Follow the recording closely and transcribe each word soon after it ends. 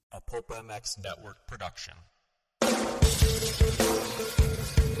Rope MX Network production.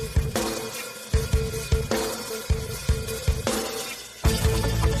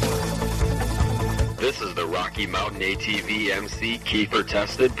 This is the Rocky Mountain ATV MC Kiefer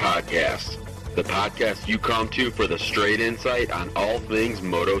Tested podcast. The podcast you come to for the straight insight on all things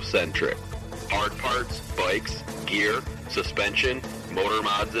moto-centric. Hard parts, bikes, gear, suspension, motor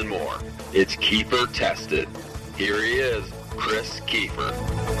mods, and more. It's Kiefer Tested. Here he is, Chris Kiefer.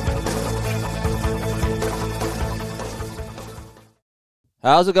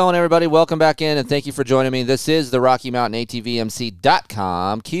 How's it going, everybody? Welcome back in, and thank you for joining me. This is the Rocky Mountain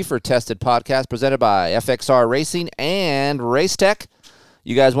ATVMC.com Kiefer Tested podcast presented by FXR Racing and Racetech.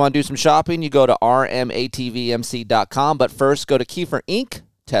 You guys want to do some shopping, you go to rmatvmc.com, but first go to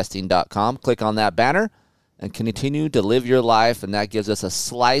KieferIncTesting.com, click on that banner, and continue to live your life, and that gives us a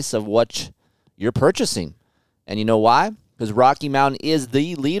slice of what you're purchasing. And you know why? Because Rocky Mountain is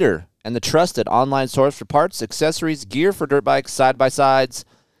the leader and the trusted online source for parts, accessories, gear for dirt bikes, side-by-sides,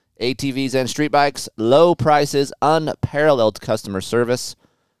 ATVs, and street bikes. Low prices, unparalleled customer service.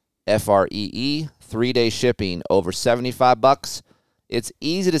 FREE, 3-day shipping, over $75. It's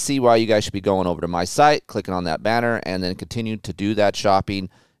easy to see why you guys should be going over to my site, clicking on that banner, and then continue to do that shopping.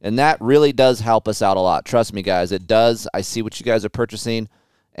 And that really does help us out a lot. Trust me, guys, it does. I see what you guys are purchasing,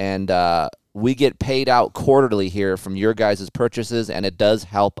 and we get paid out quarterly here from your guys' purchases, and it does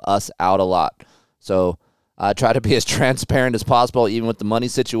help us out a lot. So I try to be as transparent as possible, even with the money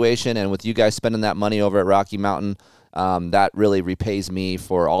situation, and with you guys spending that money over at Rocky Mountain. That really repays me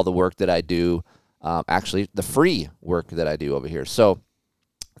for all the work that I do, actually the free work that I do over here. So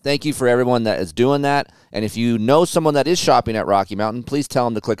thank you for everyone that is doing that. And if you know someone that is shopping at Rocky Mountain, please tell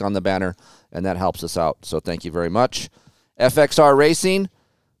them to click on the banner, and that helps us out. So thank you very much. FXR Racing.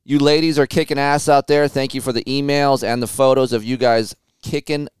 You ladies are kicking ass out there. Thank you for the emails and the photos of you guys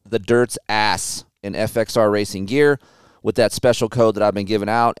kicking the dirt's ass in FXR Racing gear with that special code that I've been giving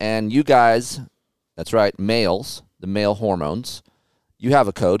out. And you guys, that's right, males, the male hormones, you have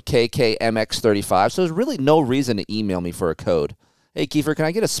a code, KKMX35. So there's really no reason to email me for a code. Hey, Kiefer, can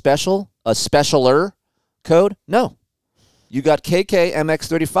I get a specialer code? No. You got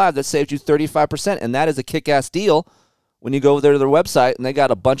KKMX35 that saved you 35%, and that is a kick-ass deal. When you go over there to their website, and they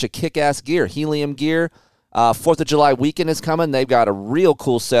got a bunch of kick-ass gear, helium gear. 4th of July weekend is coming. They've got a real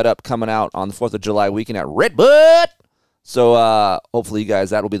cool setup coming out on the 4th of July weekend at Redbud. So hopefully, you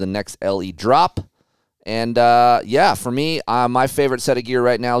guys, that will be the next LE drop. And, yeah, for me, my favorite set of gear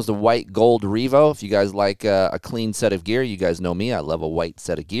right now is the white gold Revo. If you guys like a clean set of gear, you guys know me. I love a white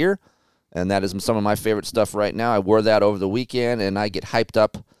set of gear. And that is some of my favorite stuff right now. I wore that over the weekend, and I get hyped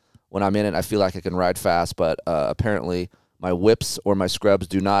up. When I'm in it, I feel like I can ride fast, but apparently my whips or my scrubs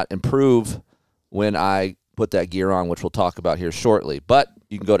do not improve when I put that gear on, which we'll talk about here shortly. But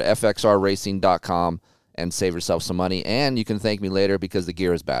you can go to fxrracing.com and save yourself some money, and you can thank me later because the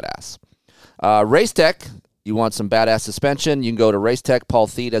gear is badass. Racetech, you want some badass suspension, you can go to Racetech. Paul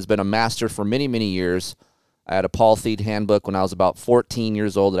Thede has been a master for many, many years. I had a Paul Thede handbook when I was about 14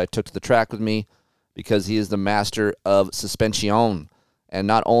 years old that I took to the track with me because he is the master of suspension. And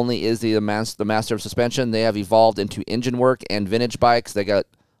not only is he the master of suspension, they have evolved into engine work and vintage bikes. They got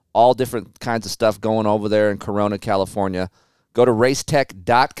all different kinds of stuff going over there in Corona, California. Go to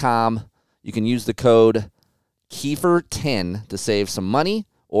racetech.com. You can use the code Kiefer10 to save some money,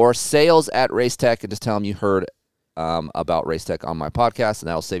 or sales at Racetech, and just tell them you heard about Racetech on my podcast, and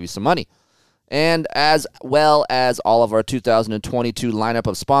that'll save you some money. And as well as all of our 2022 lineup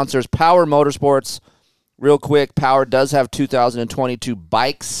of sponsors, Power Motorsports. Real quick, Power does have 2022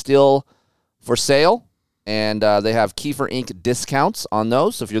 bikes still for sale, and they have Kiefer Inc. discounts on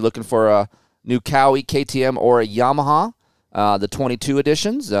those. So if you're looking for a new Cowie, KTM, or a Yamaha, the 22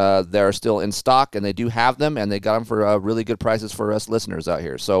 editions, they're still in stock, and they do have them, and they got them for really good prices for us listeners out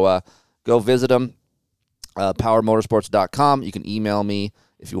here. So go visit them, powermotorsports.com. You can email me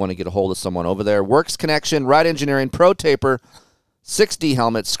if you want to get a hold of someone over there. Works Connection, Ride Engineering, Pro Taper, 6D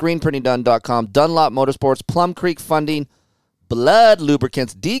Helmets, ScreenPrintingDone.com, Dunlop Motorsports, Plum Creek Funding, Blood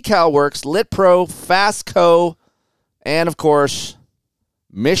Lubricants, Decal Works, Lit Pro, Fastco, and, of course,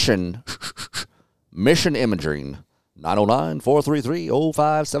 Mission Imaging,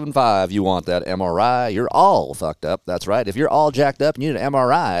 909-433-0575. You want that MRI? You're all fucked up. That's right. If you're all jacked up and you need an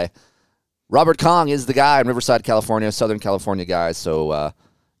MRI, Robert Kong is the guy in Riverside, California, Southern California guy. So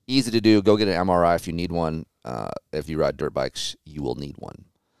easy to do. Go get an MRI if you need one. If you ride dirt bikes, you will need one.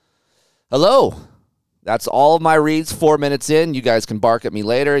 Hello. That's all of my reads 4 minutes in. You guys can bark at me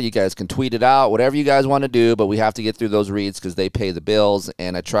later. You guys can tweet it out, whatever you guys want to do, but we have to get through those reads because they pay the bills,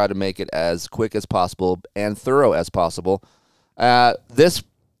 and I try to make it as quick as possible and thorough as possible. This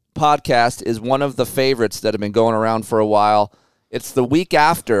podcast is one of the favorites that have been going around for a while. It's the week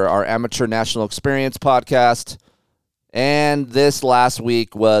after our Amateur National Experience podcast. And this last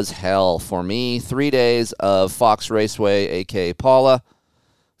week was hell for me. 3 days of Fox Raceway, a.k.a. Paula.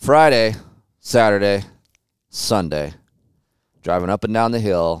 Friday, Saturday, Sunday. Driving up and down the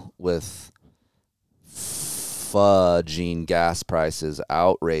hill with fudging gas prices.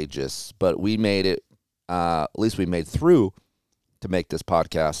 Outrageous. But we made it, at least we made through to make this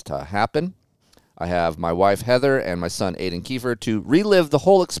podcast happen. I have my wife, Heather, and my son, Aiden Kiefer, to relive the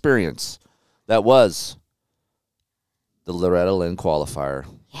whole experience that was the Loretta Lynn qualifier.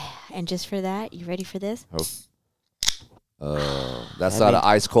 Yeah, and just for that, you ready for this? That's not an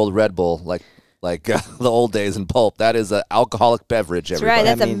ice-cold Red Bull like the old days in Pulp. That is an alcoholic beverage, That's everybody.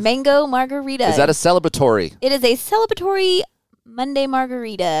 right. That's a mango margarita. Is that a celebratory? It is a celebratory Monday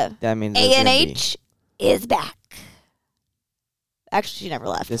margarita. That means there's gonna be- A&H is back. Actually, she never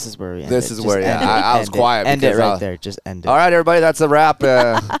left. This is where we end This it. is Just where, yeah, end it. I was End it. quiet End it because right there. Just end it. All right, everybody, that's a wrap.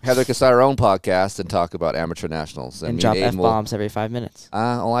 Heather can start her own podcast and talk about amateur nationals. And drop F-bombs every 5 minutes.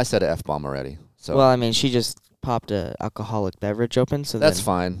 I said an F-bomb already. So Well, I mean, she just popped a alcoholic beverage open, so that's then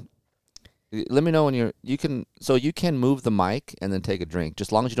fine. Let me know when you can move the mic and then take a drink,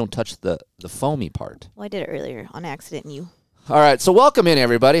 just as long as you don't touch the foamy part. Well, I did it earlier on accident, and you. All right, so welcome in,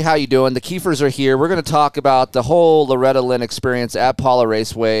 everybody. How you doing? The Kiefers are here. We're going to talk about the whole Loretta Lynn experience at Paula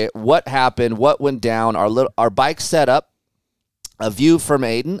Raceway, what happened, what went down, our bike setup, a view from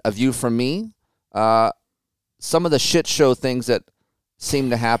Aiden, a view from me, some of the shit show things that seem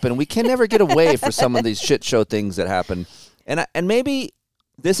to happen. We can never get away for some of these shit show things that happen. And maybe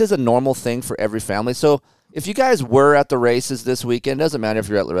this is a normal thing for every family. So if you guys were at the races this weekend, it doesn't matter if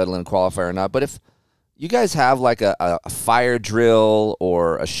you're at Loretta Lynn qualifier or not, but if you guys have like a fire drill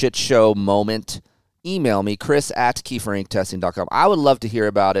or a shit show moment, email me, chris@kieferinctesting.com. I would love to hear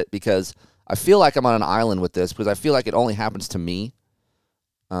about it because I feel like I'm on an island with this because I feel like it only happens to me.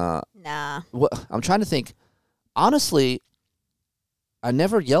 Nah. I'm trying to think. Honestly, I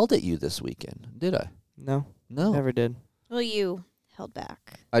never yelled at you this weekend, did I? No, No. never did. Well, you held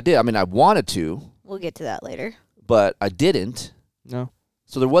back. I did. I mean, I wanted to, We'll get to that later. but I didn't. No.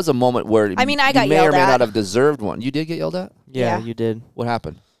 So there was a moment where I mean, I you got may or yelled may at. not have deserved one. You did get yelled at? Yeah, Yeah. you did. What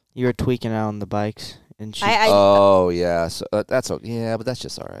happened? You were tweaking out on the bikes, and she. Oh, yeah. So that's okay. Yeah, but that's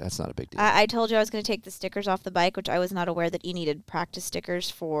just all right. That's not a big deal. I told you I was going to take the stickers off the bike, which I was not aware that you needed practice stickers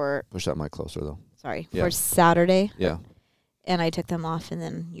for. Push that mic closer, though. Sorry, Yeah. for Saturday. Yeah. And I took them off, and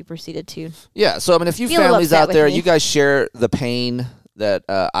then you proceeded to. Yeah, so, I mean, if you Feel a little families upset out with there, me. you guys share the pain that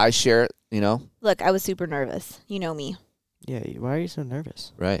I share, you know? Look, I was super nervous. You know me. Yeah. Why are you so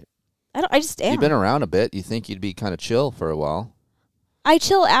nervous? Right. I just am. You've been around a bit. You think you'd be kind of chill for a while. I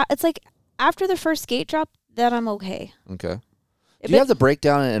chill out. It's like after the first gate drop, then I'm okay. Okay. Do But you have the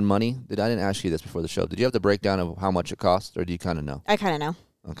breakdown in money? I didn't ask you this before the show. Did you have the breakdown of how much it cost, or do you kind of know? I kind of know.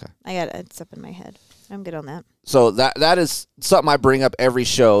 Okay. It's up in my head. I'm good on that. So that is something I bring up every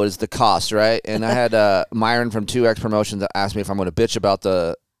show is the cost, right? And I had Myron from 2X Promotions that asked me if I'm going to bitch about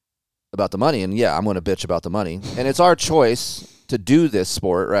the money, and yeah, I'm going to bitch about the money. And it's our choice to do this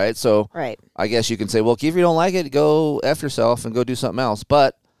sport, right? So Right. I guess you can say, well, if you don't like it, go F yourself and go do something else.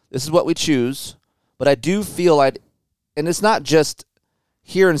 But this is what we choose. But I do feel and it's not just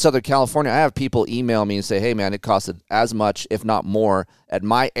here in Southern California. I have people email me and say, hey, man, it costed as much, if not more, at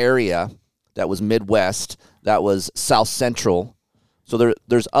my area that was Midwest, that was South Central. So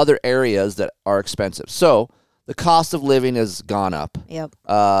there's other areas that are expensive. So the cost of living has gone up. Yep.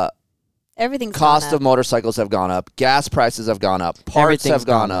 Everything's Cost gone of up. motorcycles have gone up. Gas prices have gone up. Parts Everything's have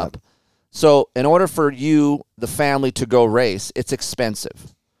gone gone up. up. So in order for you, the family, to go race, it's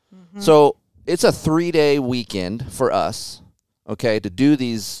expensive. Mm-hmm. So it's a 3-day weekend for us, okay, to do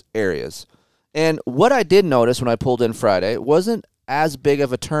these areas. And what I did notice when I pulled in Friday, it wasn't as big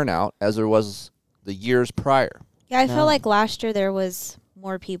of a turnout as there was the years prior. Yeah, I No. felt like last year there was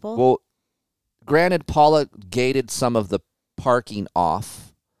more people. Well, granted, Paula gated some of the parking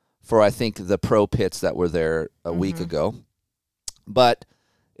off for, I think, the pro pits that were there a week ago. But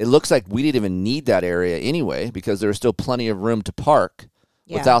it looks like we didn't even need that area anyway because there was still plenty of room to park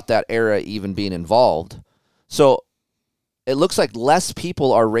Yeah. without that area even being involved. So it looks like less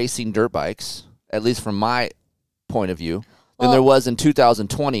people are racing dirt bikes, at least from my point of view, than Well- there was in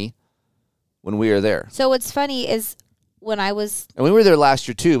 2020 when we were there. So what's funny is when I was, And we were there last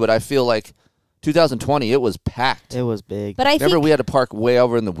year too, but I feel like 2020, it was packed. It was big. but I Remember think, we had to park way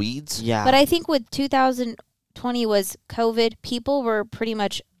over in the weeds? yeah. but I think with 2020 was COVID. People were pretty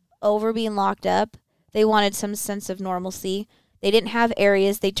much over being locked up. They wanted some sense of normalcy. They didn't have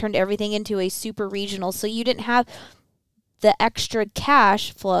areas. They turned everything into a super regional. So you didn't have the extra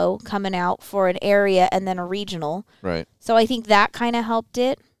cash flow coming out for an area and then a regional. Right. So I think that kind of helped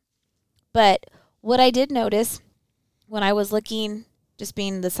it. But what I did notice when I was looking, just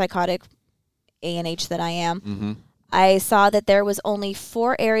being the psychotic A&H that I am, Mm-hmm. I saw that there was only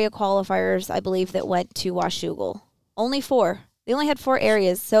 4 area qualifiers, I believe, that went to Washougal. Only 4. They only had 4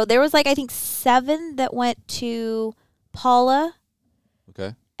 areas. So there was, like, I think 7 that went to Paula.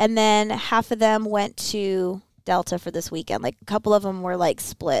 Okay. And then half of them went to Delta for this weekend. Like, a couple of them were, like,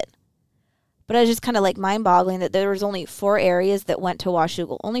 split. But it was just kind of, like, mind-boggling that there was only 4 areas that went to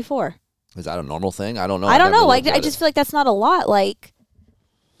Washougal. Only 4. Is that a normal thing? I don't know. I don't know. Like, I just feel like that's not a lot. Like,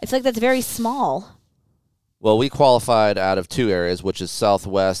 I feel like that's very small. Well, we qualified out of 2 areas, which is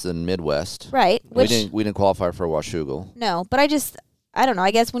Southwest and Midwest. Right. We didn't qualify for Washougal. No, but I don't know.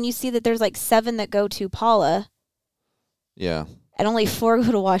 I guess when you see that there's, like, 7 that go to Paula. Yeah. And only 4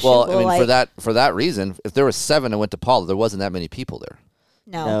 go to Washougal. Well, I mean, like, for that reason, if there was 7 that went to Paula, there wasn't that many people there,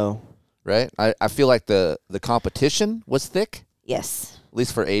 No. right? I feel like the competition was thick, Yes. at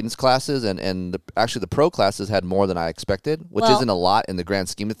least for Aiden's classes, and actually the pro classes had more than I expected, which Well- isn't a lot in the grand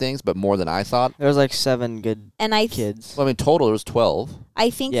scheme of things, but more than I thought. There was like 7 good And I kids. Well, I mean, total there was 12. I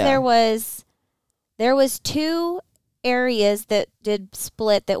think Yeah. there was 2 areas that did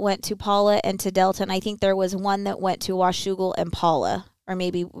split that went to Paula and to Delta, and I think there was one that went to Washougal and Paula, or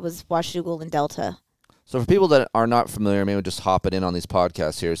maybe it was Washougal and Delta. So for people that are not familiar, maybe just hopping in on these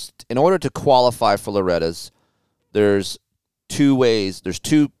podcasts here, in order to qualify for Loretta's, there's 2 ways. There's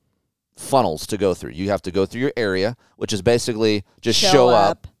 2 funnels to go through. You have to go through your area, which is basically just show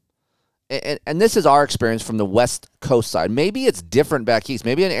up. And this is our experience from the West Coast side. Maybe it's different back east.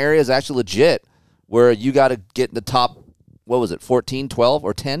 Maybe an area is actually legit where you got to get in the top, 14, 12,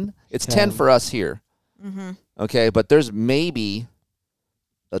 or 10? It's 10 for us here. Mm-hmm. Okay, but there's maybe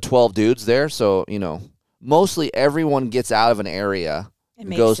 12 dudes there. So, mostly everyone gets out of an area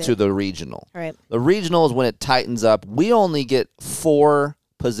and goes to the regional. Right. The regional is when it tightens up. We only get 4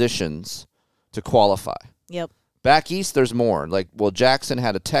 positions to qualify. Yep. Back east, there's more. Jackson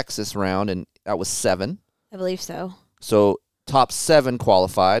had a Texas round, and that was 7. I believe so. So top 7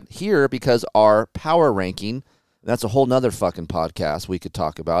 qualified. Here, because our power ranking, that's a whole nother fucking podcast we could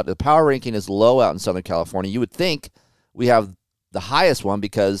talk about. The power ranking is low out in Southern California. You would think we have the highest one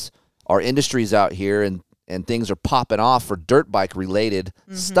because our industry's out here and things are popping off for dirt bike related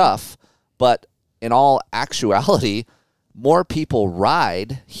stuff. But in all actuality, more people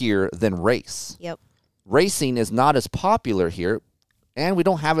ride here than race. Yep. Racing is not as popular here, and we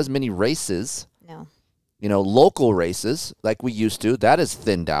don't have as many races. No. Local races like we used to. That is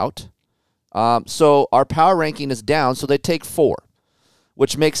thinned out. So our power ranking is down, so they take 4,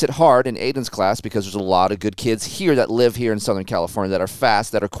 which makes it hard in Aiden's class because there's a lot of good kids here that live here in Southern California that are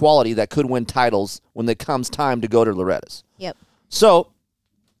fast, that are quality, that could win titles when it comes time to go to Loretta's. Yep. So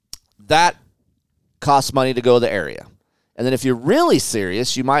that costs money to go to the area. And then if you're really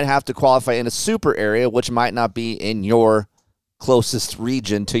serious, you might have to qualify in a super area, which might not be in your closest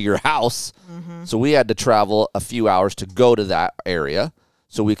region to your house. Mm-hmm. So we had to travel a few hours to go to that area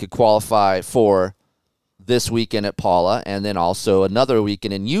so we could qualify for this weekend at Paula and then also another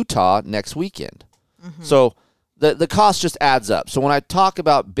weekend in Utah next weekend. Mm-hmm. So the cost just adds up. So when I talk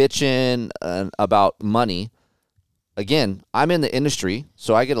about bitching about money, again, I'm in the industry,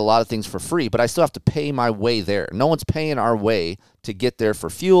 so I get a lot of things for free, but I still have to pay my way there. No one's paying our way to get there for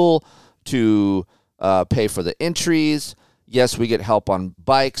fuel, to pay for the entries. Yes, we get help on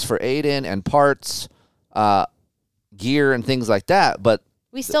bikes for Aiden and parts, gear and things like that, but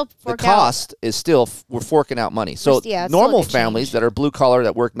We still the fork cost is still, we're forking out money. So Yeah, it's still a normal good families change. that are blue collar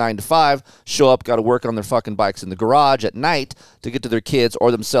that work 9 to 5 show up, got to work on their fucking bikes in the garage at night to get to their kids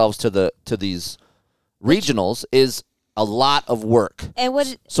or themselves to these regionals is a lot of work. And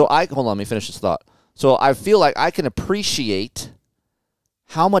what? So hold on, let me finish this thought. So I feel like I can appreciate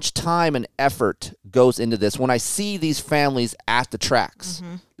how much time and effort goes into this when I see these families at the tracks.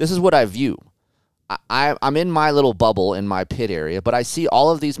 Mm-hmm. This is what I view. I'm in my little bubble in my pit area, but I see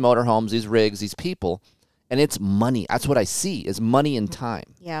all of these motorhomes, these rigs, these people, and it's money. That's what I see is money and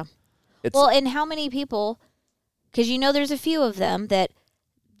time. Yeah. It's, Well, and how many people? Because there's a few of them that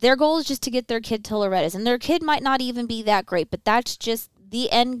their goal is just to get their kid to Loretta's, and their kid might not even be that great, but that's just the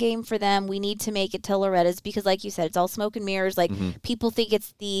end game for them. We need to make it to Loretta's because, like you said, it's all smoke and mirrors. Like people think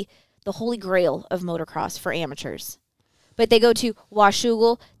it's the holy grail of motocross for amateurs. But they go to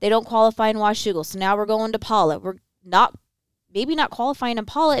Washougal. They don't qualify in Washougal. So now we're going to Paula. We're maybe not qualifying in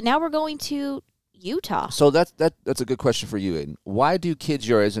Paula. And now we're going to Utah. So that's a good question for you, Aiden. Why do kids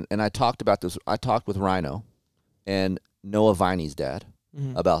your age, and I talked about this, I talked with Rhino and Noah Viney's dad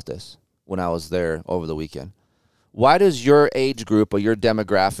about this when I was there over the weekend. Why does your age group or your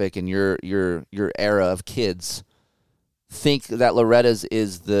demographic and your era of kids think that Loretta's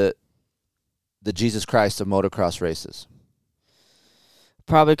is the Jesus Christ of motocross races?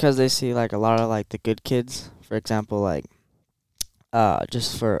 Probably because they see like a lot of like the good kids. For example, like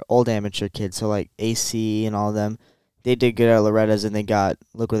just for old amateur kids, so like AC and all of them, they did good at Loretta's and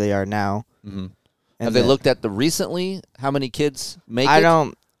look where they are now. Mm-hmm. Have they looked at the recently? How many kids make it? I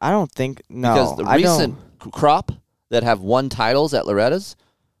don't think no. Because the recent crop that have won titles at Loretta's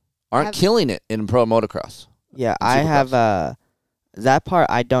aren't killing it in pro motocross. Yeah, I have that part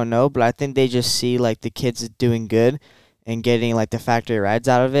I don't know, but I think they just see like the kids doing good and getting like the factory rides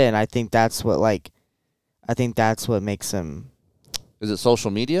out of it, and I think that's what makes them. Is it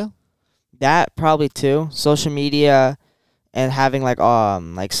social media? That probably too. Social media and having like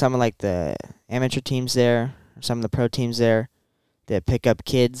some of like the amateur teams there, or some of the pro teams there that pick up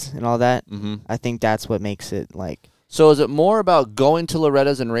kids and all that. Mm-hmm. I think that's what makes it like. So is it more about going to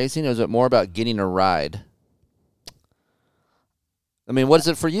Loretta's and racing, or is it more about getting a ride? I mean, what is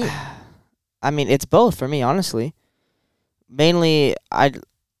it for you? I mean, it's both for me, honestly. Mainly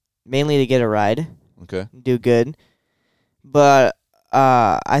to get a ride. Okay. Do good. But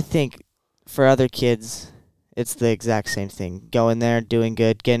I think for other kids, it's the exact same thing. Going there, doing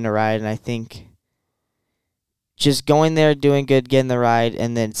good, getting a ride, and I think just going there, doing good, getting the ride,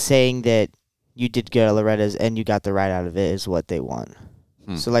 and then saying that you did good at Loretta's and you got the ride out of it is what they want.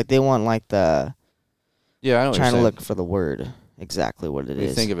 So, like, they want, like, I know trying to look for the word, exactly what it is. If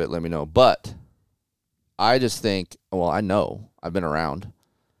you think of it, let me know. But I just think, I know. I've been around.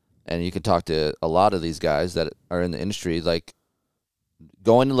 And you can talk to a lot of these guys that are in the industry. Like,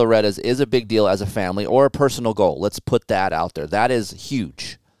 going to Loretta's is a big deal as a family or a personal goal. Let's put that out there. That is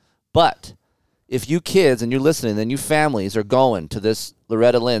huge. But if you kids and you're listening and you families are going to this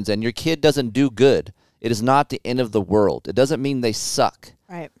Loretta Lynn's and your kid doesn't do good, it is not the end of the world. It doesn't mean they suck.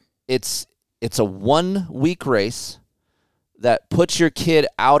 Right. It's a 1 week race that puts your kid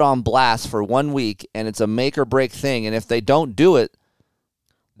out on blast for 1 week, and it's a make or break thing. And if they don't do it,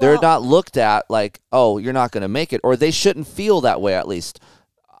 they're not looked at like, oh, you're not going to make it, or they shouldn't feel that way at least.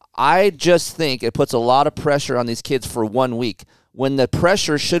 I just think it puts a lot of pressure on these kids for 1 week when the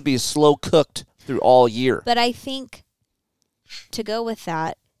pressure should be slow cooked through all year. But I think to go with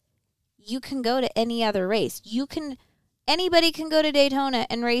that, you can go to any other race. Anybody can go to Daytona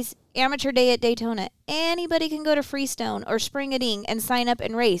and race amateur day at Daytona. Anybody can go to Freestone or Spring-a-Ding and sign up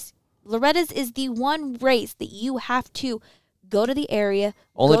and race. Loretta's is the one race that you have to go to the area.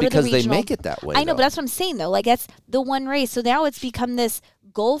 Only go to because the they regional. make it that way. I know, but that's what I'm saying, though. Like, that's the one race. So now it's become this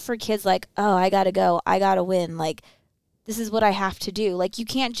goal for kids like, oh, I got to go. I got to win. Like, this is what I have to do. Like, you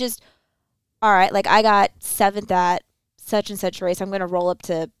can't just, all right, like, I got 7th at such and such race. I'm going to roll up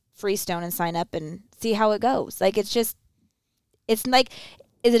to Freestone and sign up and see how it goes. Like, it's like,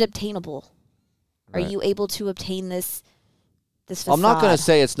 is it obtainable? Right. Are you able to obtain this facade? I'm not going to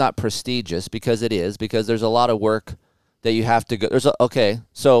say it's not prestigious, because it is, because there's a lot of work that you have to go.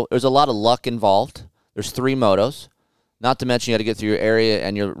 So there's a lot of luck involved. There's 3 motos, not to mention you got to get through your area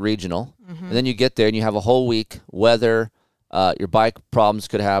and your regional. Mm-hmm. And then you get there and you have a whole week, weather, your bike problems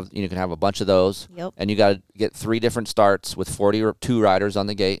you can have a bunch of those. Yep. And you got to get 3 different starts with 42 riders on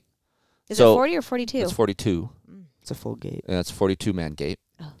the gate. Is it 40 or 42? It's 42. It's a full gate. And it's a 42-man gate.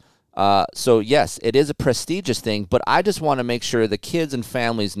 Oh. So, yes, it is a prestigious thing, but I just want to make sure the kids and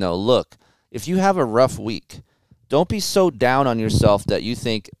families know, look, if you have a rough week, don't be so down on yourself that you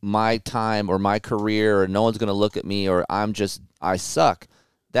think my time or my career or no one's going to look at me or I suck.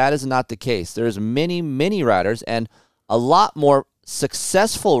 That is not the case. There's many, many riders and a lot more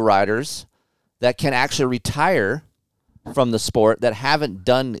successful riders that can actually retire from the sport that haven't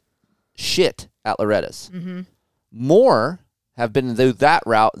done shit at Loretta's. Mm-hmm. More have been through that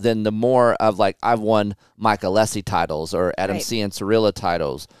route than the more of, like, I've won Mike Alessi titles or Adam C. and Cirilla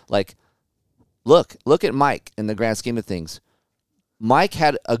titles. Like, look at Mike in the grand scheme of things. Mike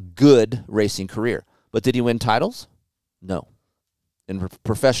had a good racing career, but did he win titles? No. In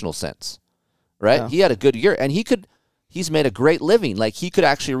professional sense, right? Yeah. He had a good year, and he's made a great living. Like, he could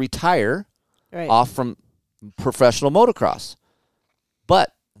actually retire off from professional motocross.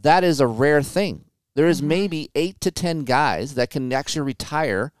 But that is a rare thing. There is maybe 8 to 10 guys that can actually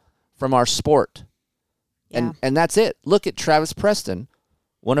retire from our sport. Yeah. And that's it. Look at Travis Preston,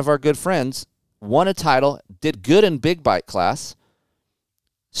 one of our good friends, won a title, did good in big bike class,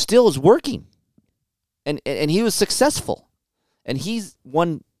 still is working. And he was successful. And he's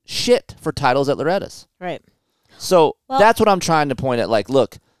won shit for titles at Loretta's. Right. So that's what I'm trying to point at. Like,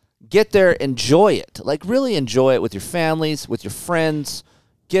 look, get there, enjoy it. Like, really enjoy it with your families, with your friends.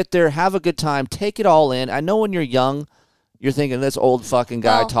 Get there, have a good time, take it all in. I know when you're young, you're thinking this old fucking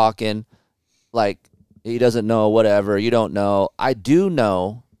guy Well- talking like he doesn't know whatever. You don't know. I do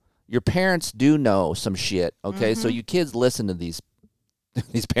know. Your parents do know some shit, okay? So you kids listen to these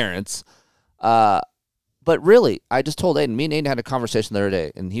parents. But really, I just told Aiden, me and Aiden had a conversation the other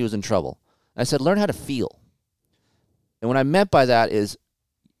day, and he was in trouble. I said, learn how to feel. And what I meant by that is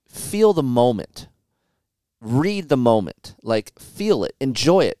feel the moment. Read the moment. Like, feel it.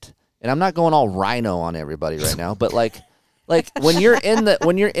 Enjoy it. And I'm not going all rhino on everybody right now, but like when you're in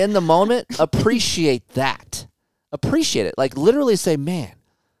the moment, appreciate that. Appreciate it. Like, literally say, man,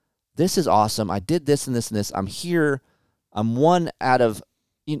 this is awesome. I did this and this and this. I'm here. I'm one out of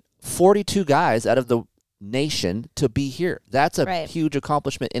 42 guys out of the nation to be here. That's a Right. huge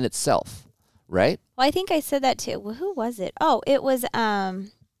accomplishment in itself, right? Well, I think I said that too. Well, who was it? Oh, it was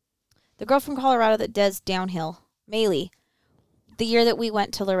the girl from Colorado that does downhill, Maylee. The year that we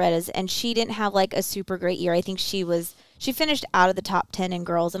went to Loretta's, and she didn't have like a super great year. I think she finished out of the top 10 in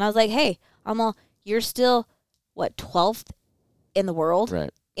girls, and I was like, hey, you're still 12th in the world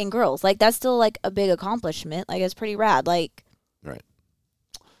Right. in girls. Like, that's still like a big accomplishment. Like, it's pretty rad. Like, Right.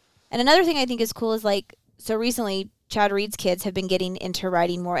 and another thing I think is cool is like, so recently Chad Reed's kids have been getting into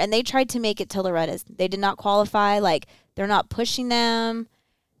riding more, and they tried to make it to Loretta's. They did not qualify. Like, they're not pushing them,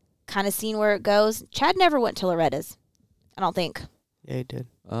 kind of seeing where it goes. Chad never went to Loretta's, I don't think. Yeah, he did.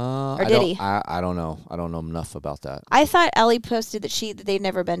 Or did he? I don't know. I don't know enough about that. I thought Ellie posted that they'd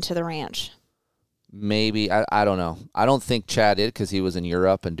never been to the ranch. Maybe. I don't know. I don't think Chad did because he was in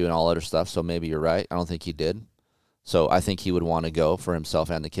Europe and doing all other stuff, so maybe you're right. I don't think he did. So I think he would want to go for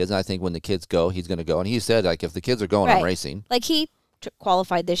himself and the kids. And I think when the kids go, he's going to go. And he said, like, if the kids are going, I'm Right. racing. Like, he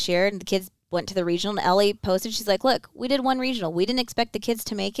qualified this year, and the kids went to the regional, and Ellie posted, she's like, look, we did one regional. We didn't expect the kids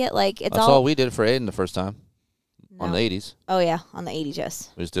to make it. Like, it's That's all we did for Aiden the first time on No. the 80s. Oh, yeah, on the 80s, yes.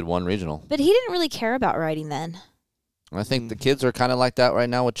 We just did one regional. But he didn't really care about riding then. I think the kids are kind of like that right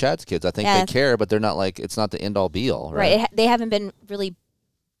now with Chad's kids. I think Yeah. they care, but they're not like, it's not the end-all be-all, Right. right? They haven't been really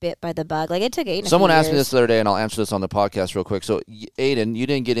bit by the bug. Like, it took Aiden Someone a few asked me years. this the other day, and I'll answer this on the podcast real quick. So, Aiden, you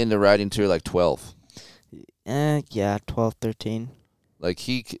didn't get into riding until you're like 12. Yeah, 12, 13. Like,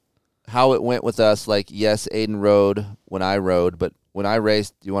 how it went with us, like, yes, Aiden rode when I rode, but when I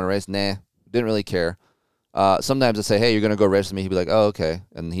raced, do you want to race? Nah, didn't really care. Sometimes I say, hey, you're going to go race with me. He'd be like, oh, okay.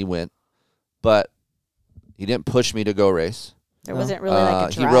 And he went. But he didn't push me to go race. There wasn't really like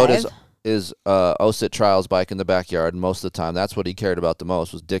a He drive. rode his OSIT trials bike in the backyard most of the time. That's what he cared about the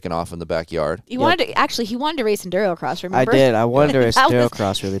most, was dicking off in the backyard, He wanted to race enduro cross, remember? I did. I wanted to race That was-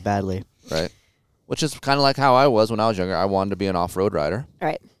 Cross really badly. right? Which is kind of like how I was when I was younger. I wanted to be an off-road rider.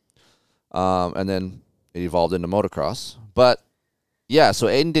 Right. And then it evolved into motocross. But, yeah, so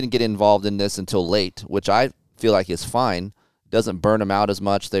Aiden didn't get involved in this until late, which I feel like is fine. Doesn't burn him out as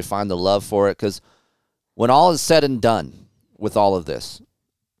much. They find the love for it. Because when all is said and done with all of this,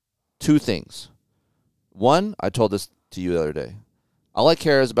 two things. One, I told this to you the other day. All I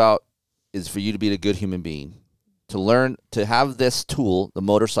care about is for you to be a good human being, to learn, to have this tool, the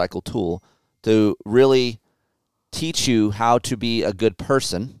motorcycle tool, to really teach you how to be a good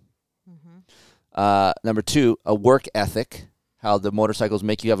person. Number two, a work ethic, how the motorcycles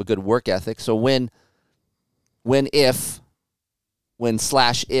make you have a good work ethic. So if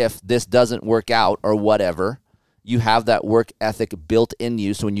this doesn't work out or whatever, you have that work ethic built in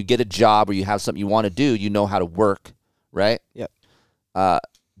you. So when you get a job or you have something you want to do, you know how to work, right? Yep.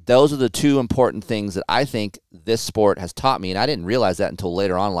 Those are the two important things that I think this sport has taught me. And I didn't realize that until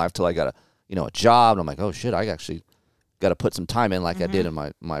later on in life, till I got a job. And I'm like, oh shit, I actually got to put some time in like I did in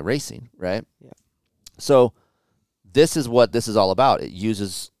my racing, right? Yeah. So this is what this is all about. It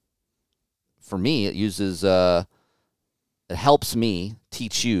helps me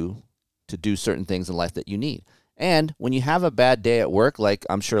teach you to do certain things in life that you need. And when you have a bad day at work, like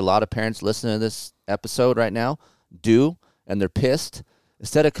I'm sure a lot of parents listening to this episode right now do, and they're pissed,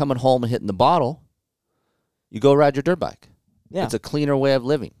 instead of coming home and hitting the bottle, you go ride your dirt bike. Yeah. It's a cleaner way of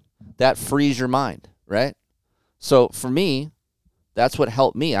living. That frees your mind, right? So for me, that's what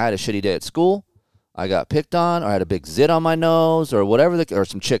helped me. I had a shitty day at school. I got picked on, or I had a big zit on my nose, or whatever, or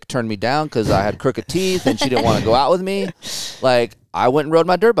some chick turned me down because I had crooked teeth and she didn't want to go out with me. Like, I went and rode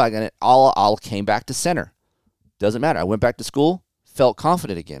my dirt bike, and it all came back to center. Doesn't matter. I went back to school, felt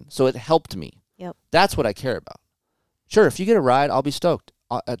confident again. So it helped me. Yep. That's what I care about. Sure, if you get a ride, I'll be stoked.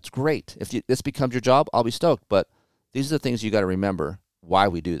 That's great. If this becomes your job, I'll be stoked. But these are the things you got to remember why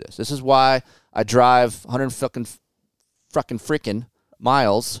we do this. This is why I drive 100 frickin'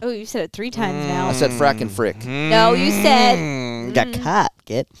 miles. Oh, you said it 3 times now. I said frackin' frick. No, you said. Got caught.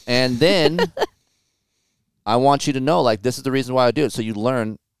 Get. And then I want you to know, like, this is the reason why I do it. So you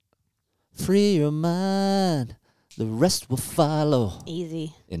learn Free your mind. The rest will follow.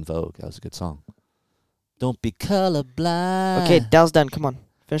 Easy. In Vogue. That was a good song. Don't be colorblind. Okay, Dell's done. Come on.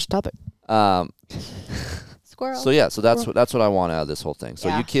 Finish the topic. Squirrel. So that's what I want out of this whole thing. So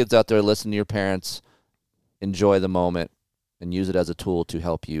Yeah. you kids out there, listen to your parents, enjoy the moment, and use it as a tool to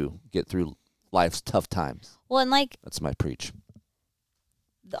help you get through life's tough times. Well, and That's my preach.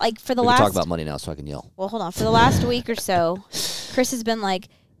 for the We last. can talk about money now, so I can yell. Well, hold on. For the last week or so, Chris has been like,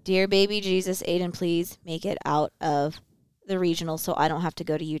 "Dear baby Jesus, Aiden, please make it out of the regional so I don't have to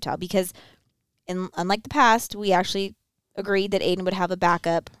go to Utah." Because, unlike the past, we actually agreed that Aiden would have a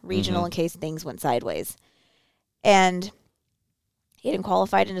backup regional in case things went sideways. And Aiden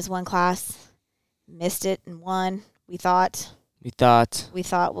qualified in his one class, missed it in one. We thought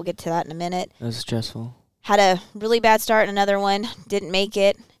we'll get to that in a minute. It was stressful. Had a really bad start in another one, didn't make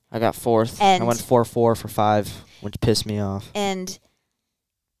it. I got 4th. And I went 4-4 for 5, which pissed me off. And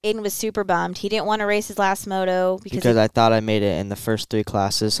Aiden was super bummed. He didn't want to race his last moto Because I thought I made it in the first 3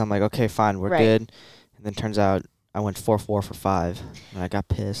 classes. So I'm like, okay, fine, we're Right. good. And then turns out I went 4-4 for 5, and I got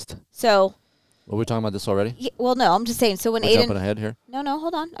pissed. So, Were we talking about this already? well, no, I'm just saying. So when We're Aiden, jumping ahead here. no,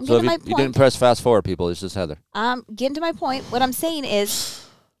 hold on, I'm So getting if to my you point. didn't press fast forward, people, it's just Heather. Getting to my point. What I'm saying is,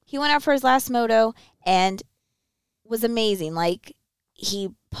 he went out for his last moto and was amazing. Like,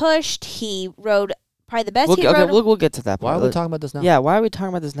 he pushed, he rode probably the best he rode. We'll get to that point. Why are we talking about this now? Yeah, why are we talking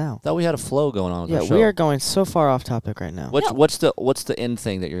about this now? Thought we had a flow going on with Yeah, our show. we are going so far off topic right now. What's the end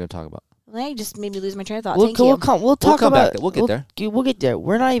thing that you're going to talk about? Well, you just made me lose my train of thought. We'll Thank you. We'll talk come about back. We'll get there. We'll get there.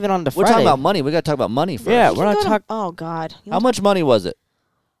 We're not even on the We're Friday. talking about money. We got to talk about money first. Yeah, You we're can not go to- talking. Oh God. How much money was it?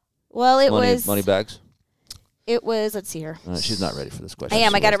 Well, it money, was. money bags. It was. Let's see here. She's not ready for this question. I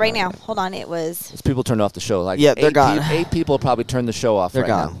am. I got it right She's now. not ready. Hold on. It was. As people turned off the show. Like Yeah, they're gone. 8 people probably turned the show off They're right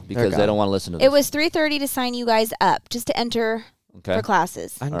gone. now They're because they gone. don't want to listen to this. It was $330 to sign you guys up just to enter okay. for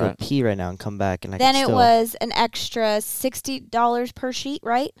classes. I can All go right. pee right now and come back, and I Then can it still. was an extra $60 per sheet,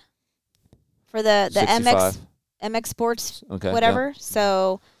 right? For the 65. MX Sports Okay. whatever.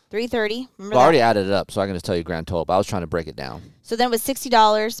 So $330. Remember Well, I that? already added it up, so I can just tell you grand total. But I was trying to break it down. So then it was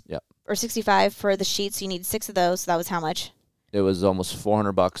 $60. Yep. Or $65 for the sheets. You need 6 of those. So that was how much? It was almost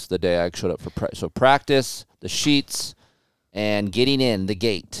 $400 the day I showed up for so practice, the sheets, and getting in the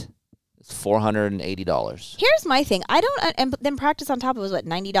gate. It's $480. Here's my thing. I don't. And then practice on top of it was what,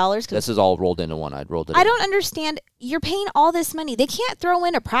 $90? This is all rolled into one. I'd rolled it. I in. don't understand. You're paying all this money. They can't throw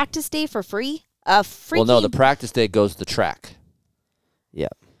in a practice day for free. A freaking. Well, no, the practice day goes to the track. Yeah.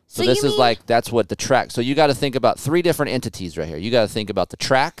 So So this you is mean- like that's what the track. So you got to think about 3 different entities right here. You got to think about the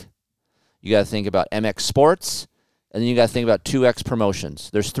track. You got to think about MX Sports, and then you got to think about 2X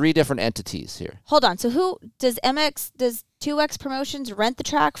Promotions. There's 3 different entities here. Hold on. So who does 2X Promotions rent the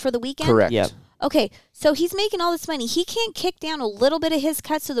track for the weekend? Correct. Yep. Okay, so he's making all this money. He can't kick down a little bit of his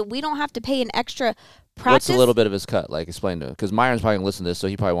cut so that we don't have to pay an extra practice. What's a little bit of his cut? Like, explain to him. Because Myron's probably going to listen to this, so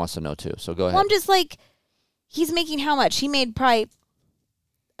he probably wants to know too. So go ahead. Well, I'm just like, he's making how much? He made probably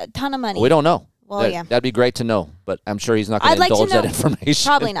a ton of money. We don't know. Well, yeah. That'd be great to know, but I'm sure he's not going I'd to like to indulge that know. information.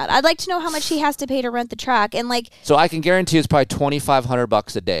 Probably not. I'd like to know how much he has to pay to rent the track and like So I can guarantee it's probably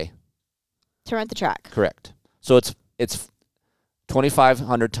 $2,500 a day. to rent the track. Correct. So it's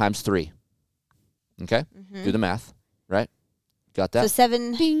 $2,500 times 3. Okay? Mm-hmm. Do the math, right? Got So that?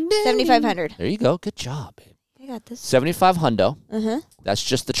 7,500. There you go. Good job, babe. I got this. 75 hundo. Uh-huh. That's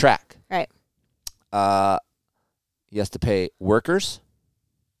just the track. Right. He has to pay workers.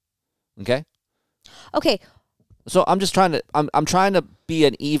 Okay? Okay. So I'm just trying to I'm trying to be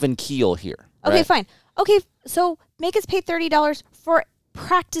an even keel here. Okay, right? fine. Okay, so make us pay $30 for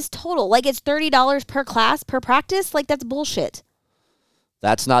practice total. Like it's $30 per class per practice? Like that's bullshit.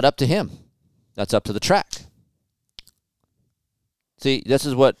 That's not up to him. That's up to the track. See, this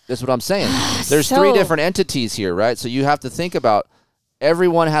is what I'm saying. There's So- 3 different entities here, right? So you have to think about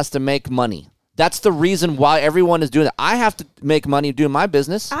everyone has to make money. That's the reason why everyone is doing that. I have to make money doing my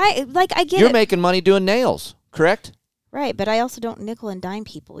business. I get You're it. making money doing nails, correct? Right, but I also don't nickel and dime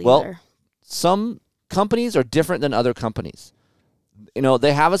people either. Well, some companies are different than other companies. You know,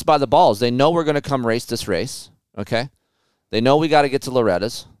 they have us by the balls. They know we're going to come race this race, okay? They know we got to get to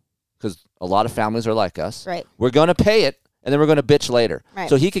Loretta's because a lot of families are like us. Right. We're going to pay it, and then we're going to bitch later. Right.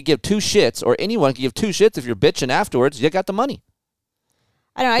 So he could give 2 shits, or anyone could give 2 shits if you're bitching afterwards. You got the money.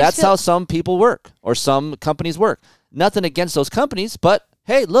 I don't know. I That's just feel, how some people work, or some companies work. Nothing against those companies, but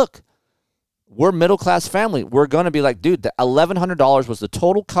hey, look, we're middle-class family. We're going to be like, dude, the $1,100 was the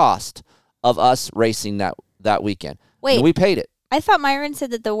total cost of us racing that weekend. Wait. And we paid it. I thought Myron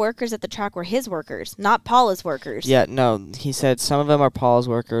said that the workers at the track were his workers, not Paula's workers. Yeah, no, he said some of them are Paul's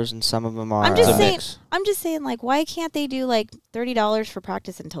workers and some of them are. I'm just It's a saying. mix. I'm just saying, like, why can't they do like $30 for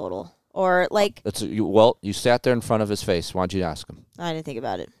practice in total? Or like, You sat there in front of his face. Why'd you ask him? I didn't think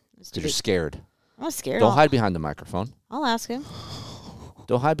about it. Because you're scared. I'm not scared. Don't hide behind the microphone. I'll ask him.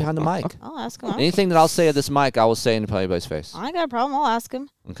 Don't hide behind the mic. I'll ask him. Anything that I'll say at this mic, I will say in anybody's face. I ain't got a problem. I'll ask him.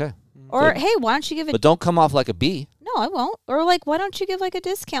 Okay. Or, hey, why don't you give it? But don't come off like a bee. No, I won't. Or like, why don't you give like a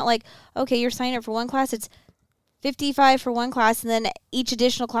discount? Like, okay, you're signing up for one class. It's $55 for one class, and then each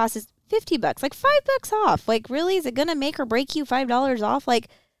additional class is $50. Like $5 off. Like, really? Is it gonna make or break you $5 off? Like,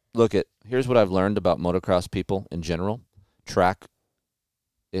 Look, here's what I've learned about motocross people in general. Track,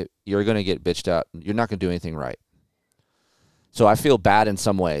 you're going to get bitched out. You're not going to do anything right. So I feel bad in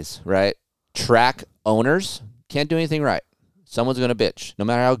some ways, right? Track owners can't do anything right. Someone's going to bitch. No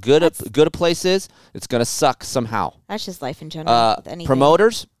matter how good a place is, it's going to suck somehow. that's just life in general. With anything.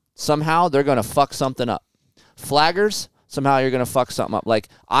 Promoters, somehow they're going to fuck something up. Flaggers, somehow you're going to fuck something up. Like,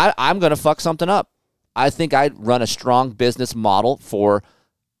 I'm going to fuck something up. I think I run a strong business model for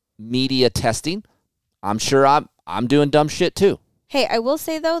media testing. I'm sure I'm doing dumb shit too. Hey, I will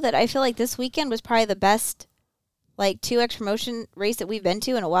say though that I feel like this weekend was probably the best like 2X promotion race that we've been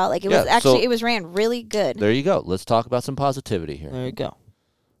to in a while. Like it was ran really good. There you go. Let's talk about some positivity here. There you go.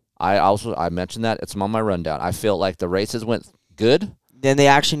 I mentioned that it's on my rundown. I feel like the races went good. Then they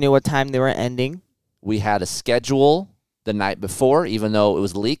actually knew what time they were ending. We had a schedule the night before, even though it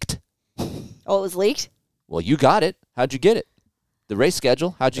was leaked. Oh, it was leaked? Well, you got it. How'd you get it? The race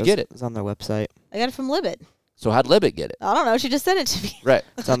schedule, how'd you get it? It was on their website. I got it from Libet. So how'd Libet get it? I don't know. She just sent it to me. Right.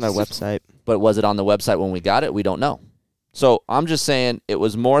 It's on their website. But was it on the website when we got it? We don't know. So I'm just saying it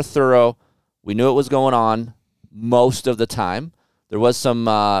was more thorough. We knew it was going on most of the time. There was some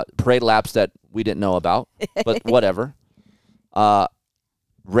parade laps that we didn't know about, but whatever.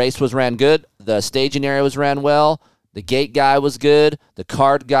 Race was ran good. The staging area was ran well. The gate guy was good. The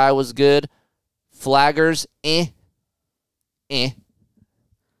card guy was good. Flaggers,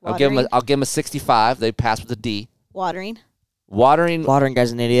 I'll give him a 65. They passed with a D. Watering. Watering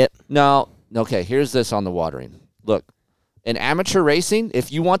Guy's an idiot. No. Okay, here's this on the watering. Look, in amateur racing,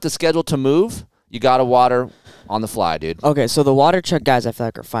 if you want the schedule to move, you got to water on the fly, dude. Okay, so the water truck guys I feel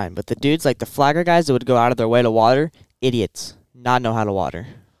like are fine, but the dudes like the flagger guys that would go out of their way to water, idiots. Not know how to water.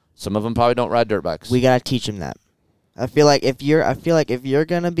 Some of them probably don't ride dirt bikes. We gotta teach them that. I feel like if you're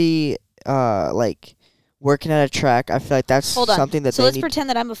gonna be like working at a track, I feel like that's something that so they let's need. pretend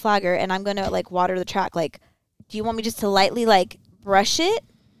that I'm a flagger and I'm gonna like water the track. Like, do you want me just to lightly like brush it,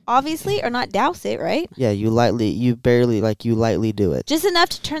 obviously, or not douse it, right? Yeah, you lightly do it. Just enough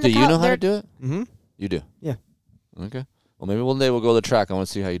to turn Do the you know how to do it? Mm-hmm. You do? Yeah. Okay. Well, maybe one day we'll go to the track. I want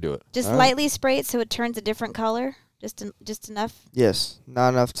to see how you do it. Just All right. lightly spray it so it turns a different color. Just enough. Yes, not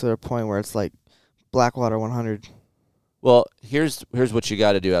enough to the point where it's like Blackwater 100. Well, here's what you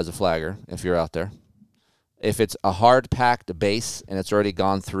got to do as a flagger if you're out there. If it's a hard-packed base and it's already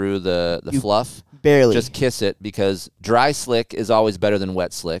gone through the fluff, Barely. just kiss it because dry slick is always better than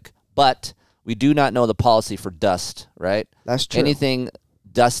wet slick. But we do not know the policy for dust, right? That's true. Anything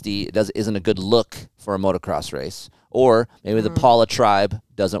dusty isn't a good look for a motocross race. Or maybe the Paula tribe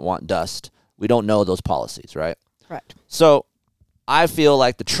doesn't want dust. We don't know those policies, right? Correct. So I feel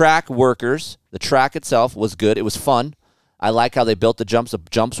like the track workers, the track itself was good. It was fun. I like how they built the jumps. The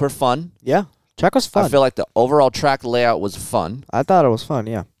jumps were fun. Yeah, track was fun. I feel like the overall track layout was fun. I thought it was fun.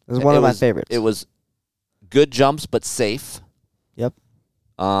 Yeah, it was one of my favorites. It was good jumps, but safe. Yep.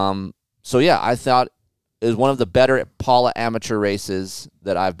 So yeah, I thought it was one of the better Paula amateur races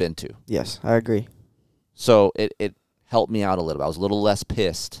that I've been to. Yes, I agree. So it helped me out a little bit. I was a little less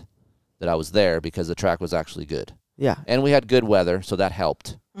pissed that I was there because the track was actually good. Yeah. And we had good weather, so that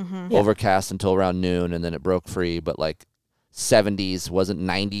helped. Mm-hmm. Yeah. Overcast until around noon, and then it broke free, but like 70s, wasn't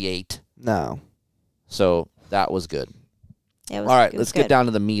 98. No. So that was good. Yeah, All right, let's get down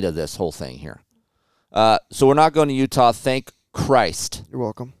to the meat of this whole thing here. So we're not going to Utah. Thank Christ. You're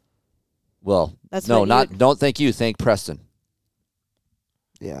welcome. Well, That's no, what not don't thank you. Thank Preston.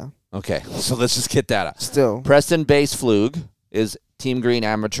 Yeah. Okay, so let's just get that out. Still. Preston Base Flug is Team Green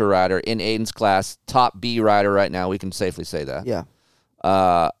amateur rider in Aiden's class, top B rider right now. We can safely say that.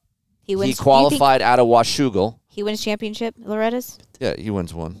 Yeah. He qualified out of Washougal. He wins championship, Loretta's? Yeah, he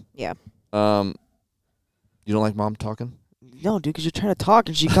wins one. Yeah. You don't like Mom talking? No, dude, because you're trying to talk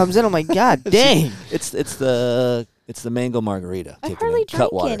and she comes in. I'm like, God dang. It's the mango margarita. I kicking hardly in. Cut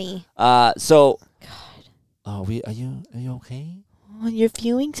drank water. any. So. God. Are you okay? Oh, your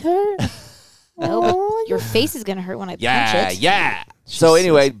feelings hurt? No, but Oh, your face is going to hurt when I punch it. Yeah. So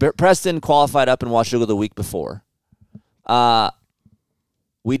anyway, Preston qualified up in Washougal the week before.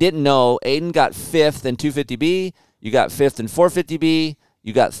 We didn't know. Aiden got 5th in 250B. You got 5th in 450B.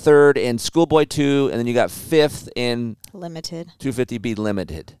 You got 3rd in Schoolboy 2. And then you got 5th in Limited. 250B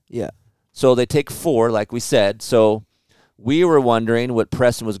Limited. Yeah. So they take 4, like we said. So we were wondering what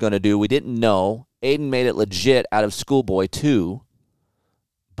Preston was going to do. We didn't know. Aiden made it legit out of Schoolboy 2.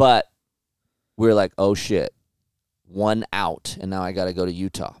 But we were like, oh, shit. 1 out, and now I got to go to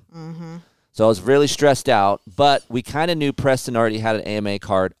Utah. Mm-hmm. So I was really stressed out. But we kind of knew Preston already had an AMA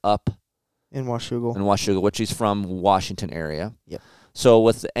card up In Washougal. in Washougal, which he's from Washington area. Yep. So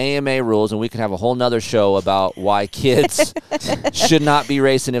with the AMA rules, and we can have a whole nother show about why kids should not be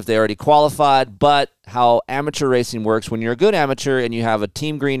racing if they already qualified, but how amateur racing works. When you're a good amateur and you have a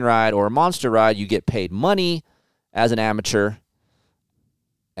Team Green ride or a Monster ride, you get paid money as an amateur.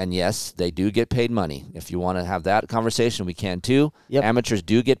 And yes, they do get paid money. If you want to have that conversation, we can too. Yep. Amateurs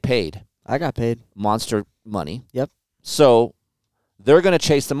do get paid I got paid. Monster money. Yep. So they're going to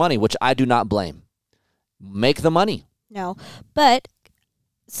chase the money, which I do not blame. Make the money, No, but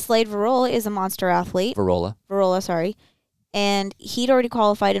Slade Varola is a monster athlete. Varola. Sorry. And he'd already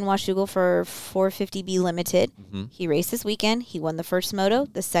qualified in Washougal for 450B Limited. Mm-hmm. He raced this weekend. He won the first moto,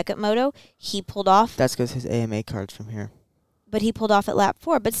 the second moto. He pulled off, That's because his AMA card's from here. but he pulled off at lap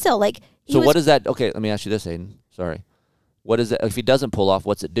 4. But still, like, he So was, what is that? Okay, let me ask you this, Aiden. Sorry. What is it? If he doesn't pull off,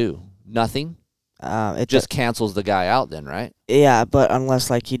 what's it do? Nothing? It Just cancels the guy out then, right? yeah, but unless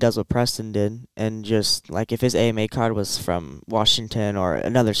like he does what Preston did, and just like if his AMA card was from Washington or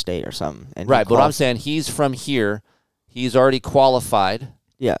another state or something, and he Right, but what I'm quali- saying, he's from here. He's already qualified.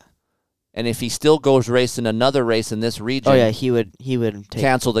 yeah, And if he still goes racing another race in this region, oh yeah, he would take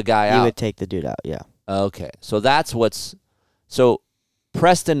cancel the guy he out. would take the dude out. Yeah, Okay, so that's what's – so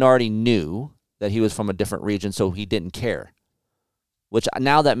Preston already knew that he was from a different region, so he didn't care, which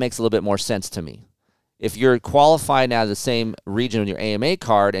now that makes a little bit more sense to me. If you're qualified out of the same region with your AMA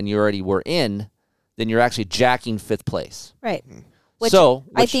card and you already were in, then you're actually jacking 5th place. right. Which So,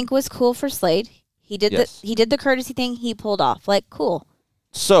 I think was cool for Slade. He did Yes. he did the courtesy thing. He pulled off. Like, cool.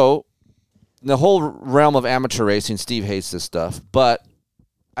 So, the whole realm of amateur racing, Steve hates this stuff, but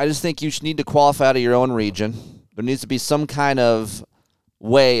I just think you should need to qualify out of your own region. There needs to be some kind of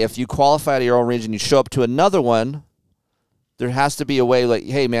way. If you qualify out of your own region, you show up to another one, there has to be a way like,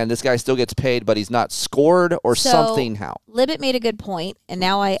 hey, man, this guy still gets paid, but he's not scored or So, something. How? Libet made a good point, and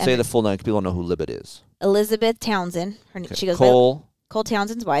now I Say the full name. People don't know who Libet is. Elizabeth Townsend. She goes Cole by Cole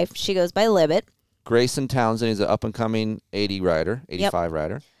Townsend's wife. She goes by Libet. Grayson Townsend. He's an up-and-coming 80 rider, 85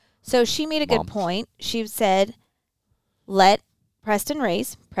 rider. So she made a good Mom. point. She said, let Preston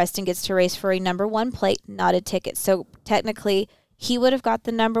race. Preston gets to race for a number 1 plate, not a ticket. So technically, he would have got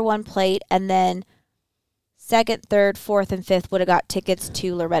the number 1 plate, and then 2nd, 3rd, 4th, and 5th would have got tickets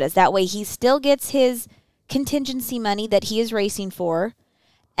to Loretta's. That way, he still gets his contingency money that he is racing for,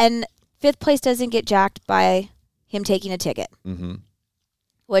 and 5th place doesn't get jacked by him taking a ticket, Mm-hmm.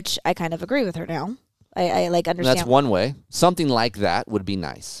 which I kind of agree with her now. I like And understand. that's one way. Something like that would be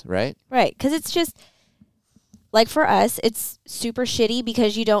nice, right? Right, because it's just, like for us, it's super shitty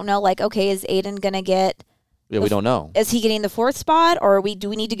because you don't know, like, okay, is Aiden going to get, Yeah, we don't know. is he getting the 4th spot, or do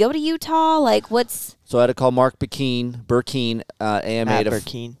we need to go to Utah? Like, what's, So I had to call Mark Burkeen, AMA Matt to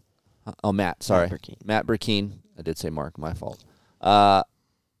Burkeen. Oh, Matt, sorry. Matt Burkeen. Matt Burkeen. I did say Mark, my fault.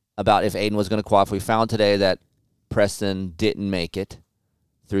 About if Aiden was going to qualify. We found today that Preston didn't make it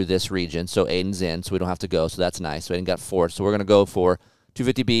through this region, so Aiden's in, so we don't have to go, so that's nice. So Aiden got 4th, so we're going to go for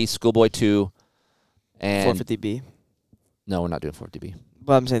 250B, Schoolboy 2, and 450B. no, we're not doing 450B.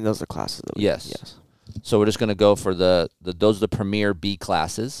 Well, I'm saying those are classes. That we Yes. Yes. So we're just going to go for those are the premier B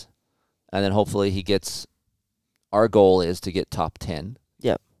classes, and then hopefully he gets. Our goal is to get top 10.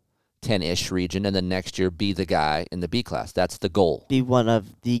 Yep. 10-ish region, and then next year be the guy in the B class. That's the goal. Be one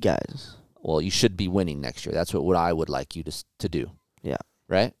of the guys. Well, you should be winning next year. That's what I would like you to do. Yeah.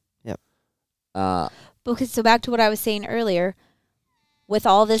 Right? Yep. because, so back to what I was saying earlier, with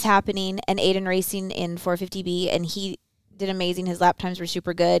all this happening and Aiden racing in 450B, and he did amazing. His lap times were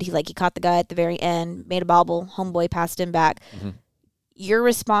super good. He caught the guy at the very end, made a bobble. Homeboy passed him back. Mm-hmm. Your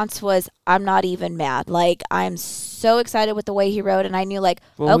response was, I'm not even mad. Like, I'm so excited with the way he rode, and I knew, like,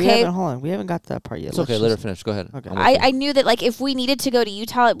 Well, okay. hold on. We haven't got to that part yet. It's okay. Let her finish. Go ahead. Okay. I'm with you. I knew that, like, if we needed to go to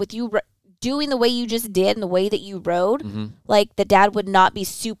Utah with you doing the way you just did and the way that you rode, Mm-hmm. like, the dad would not be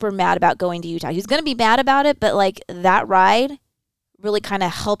super mad about going to Utah. He was going to be mad about it, but, like, that ride really kind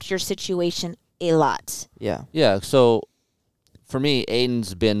of helped your situation a lot. Yeah. Yeah, so for me,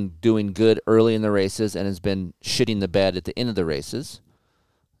 Aiden's been doing good early in the races and has been shitting the bed at the end of the races.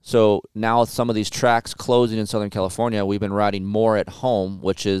 So now with some of these tracks closing in Southern California, we've been riding more at home,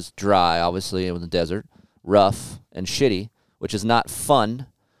 which is dry, obviously, in the desert, rough and shitty, which is not fun,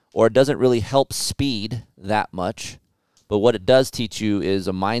 or it doesn't really help speed that much. But what it does teach you is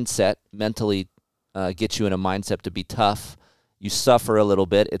a mindset, mentally get you in a mindset to be tough You suffer a little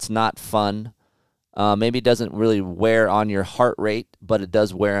bit. It's not fun. Maybe it doesn't really wear on your heart rate, but it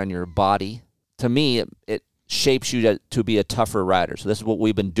does wear on your body. To me, it shapes you to be a tougher rider. So this is what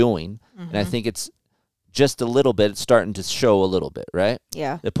we've been doing, and I think it's just a little bit. It's starting to show a little bit, right?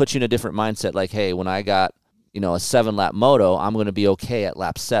 Yeah. It puts you in a different mindset. Like, hey, when I got a 7-lap moto, I'm going to be okay at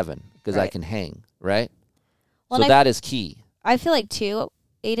lap 7 because I can hang, right? Well, so that is key. I feel like too,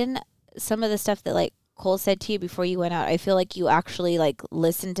 Aiden, some of the stuff that like Cole said to you before you went out, I feel like you actually like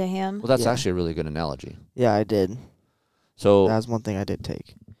listened to him. Well, that's actually a really good analogy. Yeah, I did. So that was one thing I did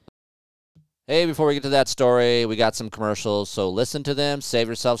take. Hey, before we get to that story, we got some commercials, so listen to them, save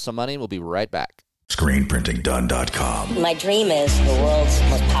yourself some money, and we'll be right back. ScreenPrintingDone.com. My dream is the world's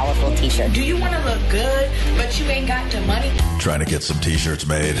most powerful t-shirt. Do you want to look good, but you ain't got the money? Trying to get some t-shirts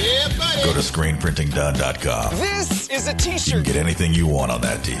made? Yeah, buddy. Go to ScreenPrintingDone.com. This is a t-shirt. You can get anything you want on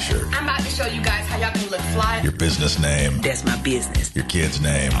that t-shirt. I'm about to show you guys how y'all can look fly. Your business name. That's my business. Your kid's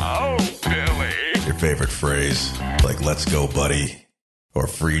name. Oh, Billy. Your favorite phrase, like "Let's go, buddy," or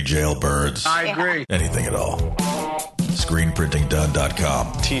 "Free jailbirds." I agree. Anything at all.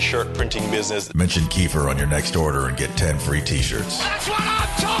 ScreenPrintingDone.com. T-shirt printing business. Mention Kiefer on your next order and get 10 free t-shirts. That's what I'm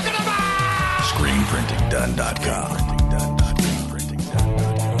talking about! ScreenPrintingDone.com.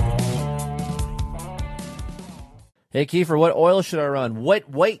 Hey, Kiefer, what oil should I run? What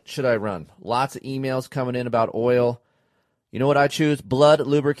weight should I run? Lots of emails coming in about oil. You know what I choose?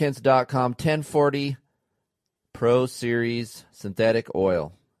 BloodLubricants.com 1040 Pro Series Synthetic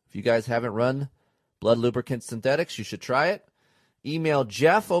Oil. If you guys haven't run Blood Lubricants Synthetics, you should try it. Email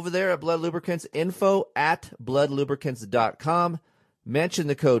Jeff over there at Blood Lubricants, info@bloodlubricants.com. Mention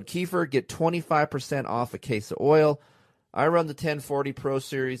the code Kiefer, get 25% off a case of oil. I run the 1040 Pro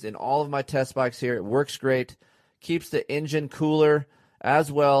Series in all of my test bikes here. It works great. Keeps the engine cooler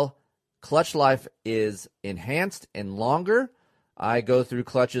as well. Clutch life is enhanced and longer. I go through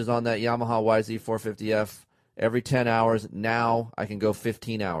clutches on that Yamaha YZ450F every 10 hours. Now I can go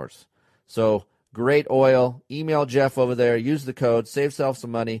 15 hours. So great oil. Email Jeff over there. Use the code. Save yourself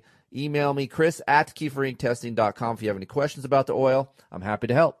some money. Email me, Chris@KieferInkTesting.com if you have any questions about the oil. I'm happy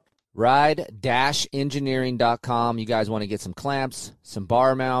to help. Ride-engineering.com. You guys want to get some clamps, some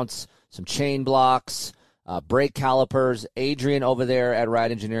bar mounts, some chain blocks, brake calipers. Adrian over there at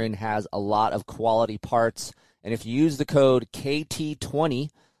Ride Engineering has a lot of quality parts. And if you use the code KT20,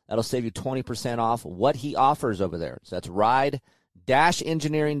 that'll save you 20% off what he offers over there. So that's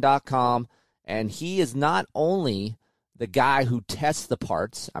ride-engineering.com. And he is not only the guy who tests the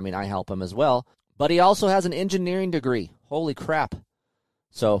parts, I mean, I help him as well, but he also has an engineering degree. Holy crap.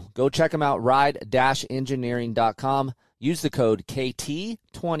 So go check him out, ride-engineering.com. Use the code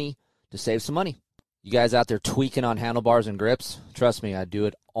KT20 to save some money. You guys out there tweaking on handlebars and grips? Trust me, I do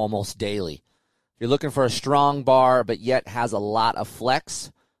it almost daily. If you're looking for a strong bar but yet has a lot of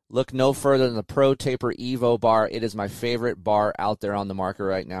flex, look no further than the Pro Taper Evo bar. It is my favorite bar out there on the market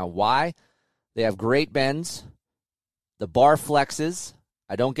right now. Why? They have great bends. The bar flexes.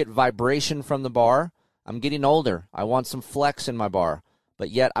 I don't get vibration from the bar. I'm getting older. I want some flex in my bar, but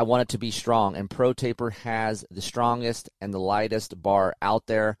yet I want it to be strong. And Pro Taper has the strongest and the lightest bar out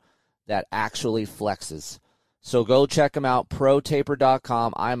there that actually flexes. So go check them out,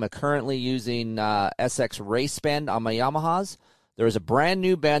 protaper.com. I'm currently using SX Race Bend on my Yamahas. There is a brand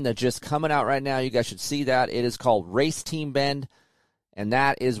new bend that's just coming out right now. You guys should see that. It is called Race Team Bend, and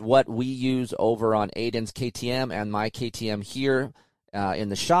that is what we use over on Aiden's KTM and my KTM here in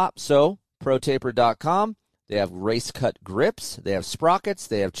the shop. So protaper.com. They have race cut grips. They have sprockets.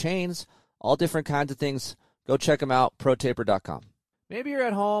 They have chains, all different kinds of things. Go check them out, protaper.com. Maybe you're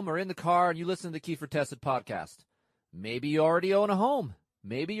at home or in the car and you listen to the Kiefer Tested podcast. Maybe you already own a home.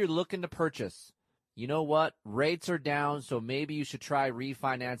 Maybe you're looking to purchase. You know what? Rates are down, so maybe you should try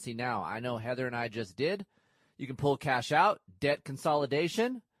refinancing now. I know Heather and I just did. You can pull cash out, debt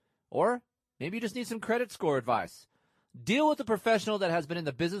consolidation, or maybe you just need some credit score advice. Deal with a professional that has been in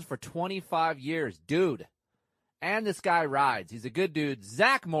the business for 25 years. Dude. And this guy rides. He's a good dude.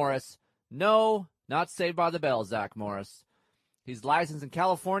 Zach Morris. No, not Saved by the Bell, Zach Morris. He's licensed in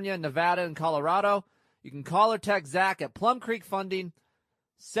California, Nevada, and Colorado. You can call or text Zach at Plum Creek Funding,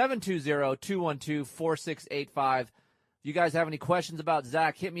 720-212-4685. If you guys have any questions about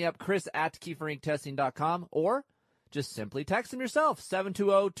Zach, hit me up, Chris@KieferInkTesting.com, or just simply text him yourself,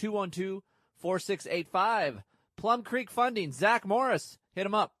 720-212-4685. Plum Creek Funding, Zach Morris. Hit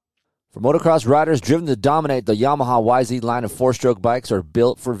him up. For motocross riders driven to dominate, the Yamaha YZ line of four-stroke bikes are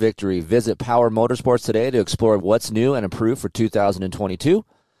built for victory. Visit Power Motorsports today to explore what's new and improved for 2022.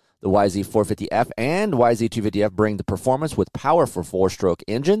 The YZ450F and YZ250F bring the performance with powerful four-stroke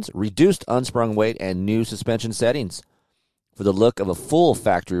engines, reduced unsprung weight, and new suspension settings. For the look of a full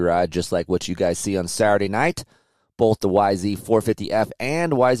factory ride, just like what you guys see on Saturday night, both the YZ450F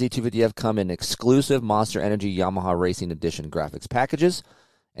and YZ250F come in exclusive Monster Energy Yamaha Racing Edition graphics packages,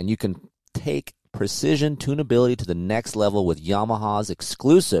 and you can take precision tunability to the next level with Yamaha's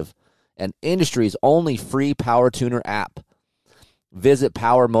exclusive and industry's only free Power Tuner app. Visit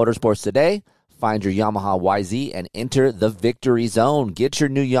Power Motorsports today, find your Yamaha YZ, and enter the victory zone. Get your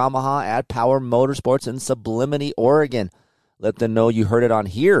new Yamaha at Power Motorsports in Sublimity, Oregon. Let them know you heard it on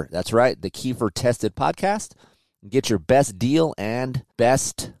here. That's right, the Kiefer Tested Podcast. Get your best deal and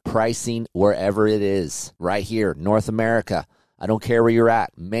best pricing wherever it is. Right here, North America. I don't care where you're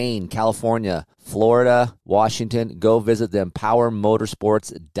at. Maine, California, Florida, Washington. Go visit them,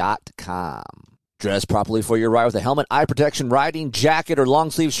 powermotorsports.com. Dress properly for your ride with a helmet, eye protection, riding jacket, or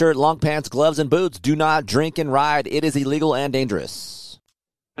long sleeve shirt, long pants, gloves, and boots. Do not drink and ride. It is illegal and dangerous.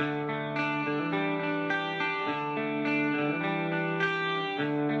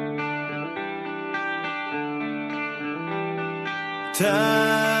 Time,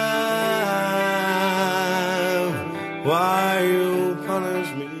 why you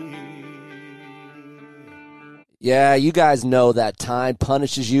punish me? Yeah, you guys know that time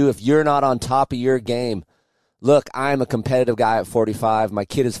punishes you if you're not on top of your game. Look, I'm a competitive guy at 45. My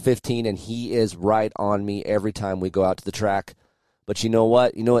kid is 15, and he is right on me every time we go out to the track. But you know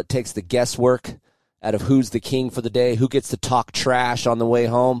what? You know what takes the guesswork out of who's the king for the day, who gets to talk trash on the way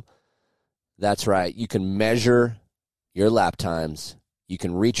home? That's right. You can measure your lap times. You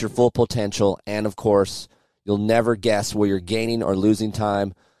can reach your full potential. And, of course, you'll never guess where you're gaining or losing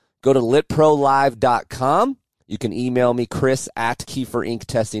time. Go to litprolive.com. You can email me,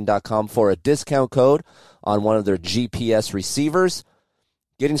 chris@KieferInkTesting.com for a discount code on one of their GPS receivers.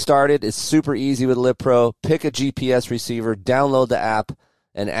 Getting started is super easy with LitPro. Pick a GPS receiver, download the app,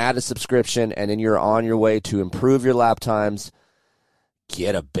 and add a subscription, and then you're on your way to improve your lap times.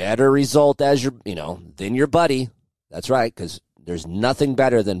 Get a better result as than your buddy. That's right, because there's nothing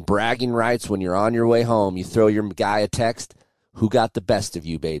better than bragging rights when you're on your way home. You throw your guy a text, who got the best of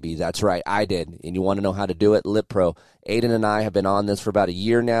you, baby? That's right, I did. And you want to know how to do it? LitPro. Aiden and I have been on this for about a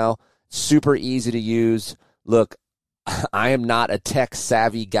year now. Super easy to use. Look, I am not a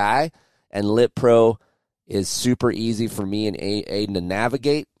tech-savvy guy, and LitPro is super easy for me and Aiden to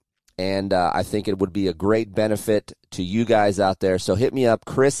navigate, and I think it would be a great benefit to you guys out there. So hit me up,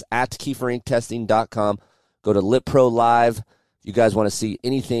 chris@KieferInkTesting.com. Go to LitPro Live. If you guys want to see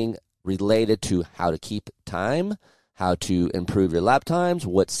anything related to how to keep time, how to improve your lap times,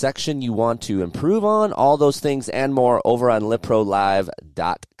 what section you want to improve on, all those things and more over on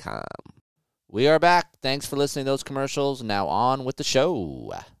litprolive.com. We are back. Thanks for listening to those commercials. Now on with the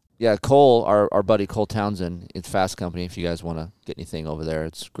show. Yeah, Cole, our buddy Cole Townsend, it's Fast Company. If you guys want to get anything over there,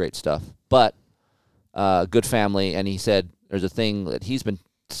 it's great stuff. But good family, and he said there's a thing that he's been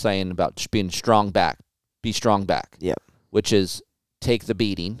saying about being strong back. Be strong back. Yep. Which is take the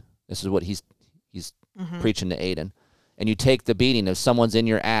beating. This is what he's preaching to Aiden. And you take the beating. If someone's in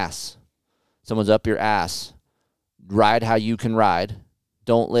your ass, someone's up your ass, ride how you can ride.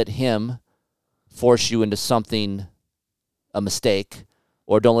 Don't let him force you into something, a mistake,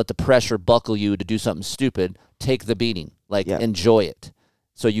 or don't let the pressure buckle you to do something stupid. Take the beating. Enjoy it.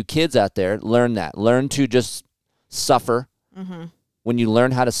 So you kids out there, learn that. Learn to just suffer. Mm-hmm. When you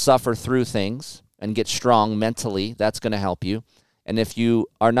learn how to suffer through things and get strong mentally, that's going to help you. And if you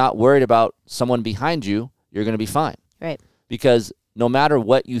are not worried about someone behind you, you're going to be fine. Right. Because no matter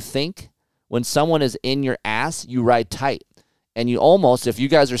what you think, when someone is in your ass, you ride tight. And you almost, if you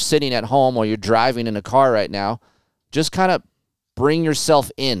guys are sitting at home or you're driving in a car right now, just kind of bring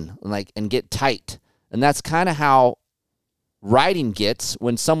yourself in and get tight. And that's kind of how riding gets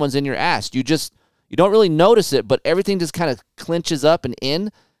when someone's in your ass. You don't really notice it, but everything just kind of clinches up and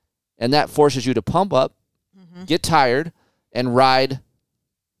in, and that forces you to pump up, get tired, and ride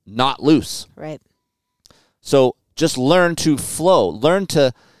not loose. Right. So just learn to flow. Learn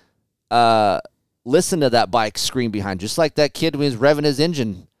to listen to that bike scream behind. Just like that kid when he was revving his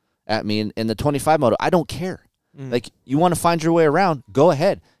engine at me in the 25 moto. I don't care. You want to find your way around, go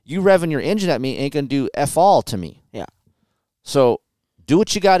ahead. You revving your engine at me ain't going to do F all to me. Yeah. So do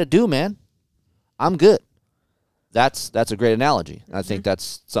what you got to do, man. I'm good. That's a great analogy. I think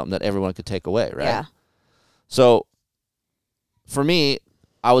that's something that everyone could take away, right? Yeah. So for me,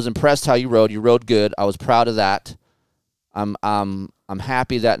 I was impressed how you rode. You rode good. I was proud of that. I'm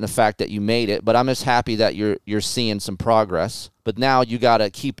happy that in the fact that you made it, but I'm just happy that you're seeing some progress. But now you got to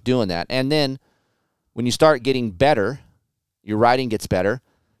keep doing that. And then when you start getting better, your riding gets better,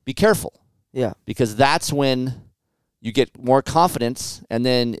 be careful. Yeah. Because that's when you get more confidence, and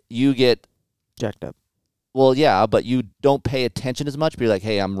then you get jacked up. Well, yeah, but you don't pay attention as much. But you're like,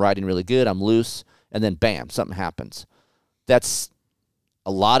 hey, I'm riding really good. I'm loose. And then, bam, something happens. That's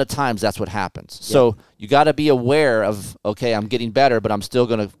a lot of times that's what happens. Yeah. So you got to be aware of, okay, I'm getting better, but I'm still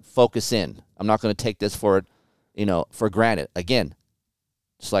going to focus in. I'm not going to take this for granted. Again,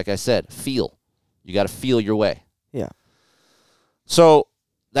 just like I said, feel. You got to feel your way. Yeah. So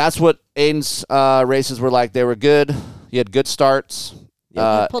that's what Aiden's races were like. They were good. He had good starts.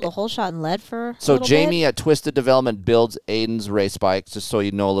 Pulled a whole shot and led for So a little Jamie bit. at Twisted Development builds Aiden's race bikes, just so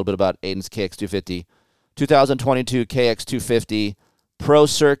you know a little bit about Aiden's KX250. 2022 KX250, Pro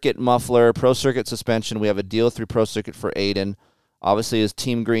Circuit muffler, Pro Circuit suspension. We have a deal through Pro Circuit for Aiden. Obviously his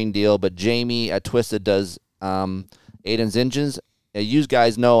Team Green deal, but Jamie at Twisted does Aiden's engines. You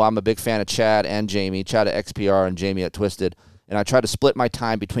guys know I'm a big fan of Chad and Jamie, Chad at XPR and Jamie at Twisted. And I try to split my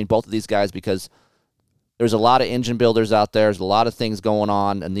time between both of these guys because there's a lot of engine builders out there. There's a lot of things going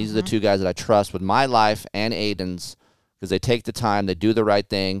on, and these are the two guys that I trust with my life and Aiden's because they take the time, they do the right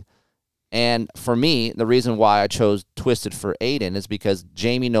thing. And for me, the reason why I chose Twisted for Aiden is because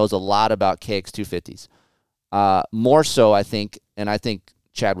Jamie knows a lot about KX250s. More so, I think, and I think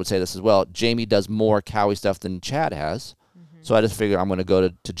Chad would say this as well, Jamie does more Cowie stuff than Chad has. So I just figured I'm going to go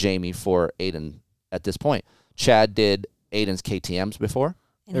to Jamie for Aiden at this point. Chad did Aiden's KTMs before.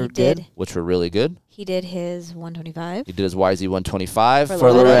 And he did. Which were really good. He did his 125. He did his YZ125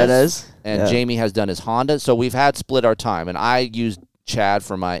 for Loretta's. And Jamie has done his Honda. So we've had split our time. And I used Chad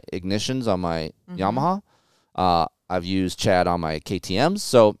for my ignitions on my Yamaha. I've used Chad on my KTMs.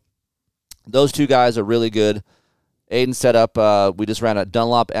 So those two guys are really good. Aiden set up, we just ran a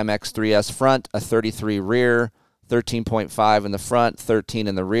Dunlop MX3S front, a 33 rear, 13.5 in the front, 13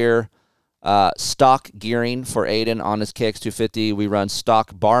 in the rear. Stock gearing for Aiden on his KX250. We run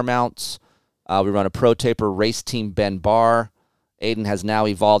stock bar mounts. We run a Pro Taper Race Team bend bar. Aiden has now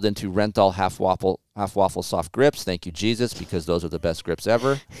evolved into Renthal half waffle soft grips. Thank you, Jesus, because those are the best grips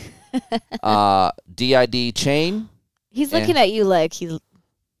ever. DID chain. He's looking at you like he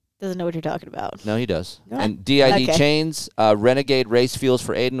doesn't know what you're talking about. No, he does. And DID chains. Renegade race fuels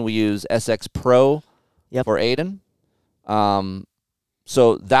for Aiden. We use SX Pro for Aiden.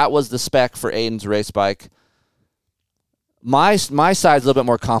 So that was the spec for Aiden's race bike. My side's a little bit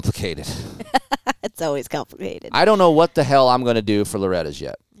more complicated. It's always complicated. I don't know what the hell I'm going to do for Loretta's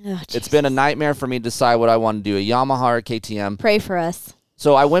yet. Oh, it's been a nightmare for me to decide what I want to do, a Yamaha or a KTM. Pray for us.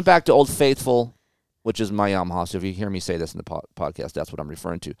 So I went back to Old Faithful, which is my Yamaha. So if you hear me say this in the podcast, that's what I'm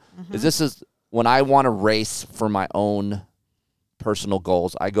referring to. This is when I want to race for my own personal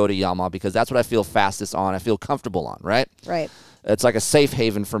goals, I go to Yamaha because that's what I feel fastest on. I feel comfortable on, right? Right. It's like a safe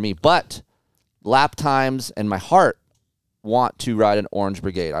haven for me. But lap times and my heart want to ride an Orange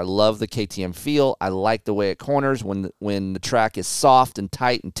Brigade. I love the KTM feel. I like the way it corners. When the track is soft and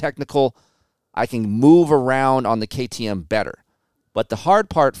tight and technical, I can move around on the KTM better. But the hard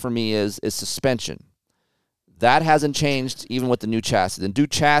part for me is suspension. That hasn't changed even with the new chassis. The new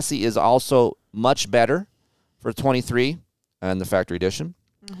chassis is also much better for 23 and the factory edition.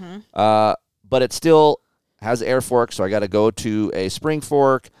 But it still has air fork, so I got to go to a spring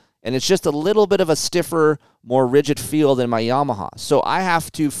fork. And it's just a little bit of a stiffer, more rigid feel than my Yamaha. So I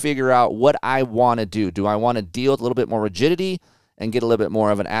have to figure out what I want to do. Do I want to deal with a little bit more rigidity and get a little bit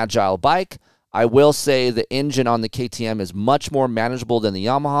more of an agile bike? I will say the engine on the KTM is much more manageable than the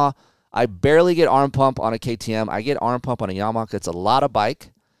Yamaha. I barely get arm pump on a KTM. I get arm pump on a Yamaha because it's a lot of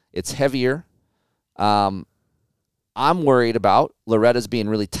bike. It's heavier. I'm worried about Loretta's being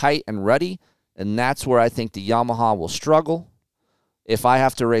really tight and ruddy, and that's where I think the Yamaha will struggle. If I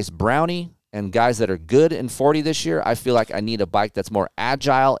have to race Brownie and guys that are good in 40 this year, I feel like I need a bike that's more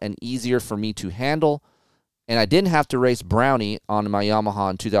agile and easier for me to handle. And I didn't have to race Brownie on my Yamaha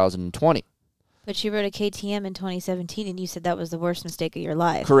in 2020. But you rode a KTM in 2017, and you said that was the worst mistake of your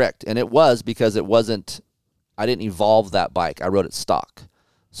life. Correct. And it was because I didn't evolve that bike. I rode it stock.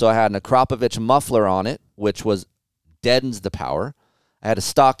 So I had an Akrapovic muffler on it, which deadens the power. I had a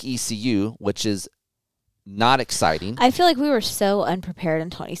stock ECU, which is not exciting. I feel like we were so unprepared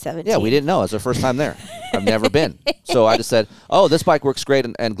in 2017. Yeah, we didn't know. It was our first time there. I've never been. So I just said, oh, this bike works great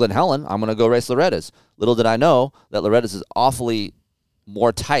in Glen Helen. I'm going to go race Loretta's. Little did I know that Loretta's is awfully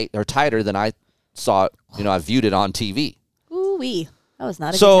more tighter than I saw it. I viewed it on TV. Ooh-wee. That was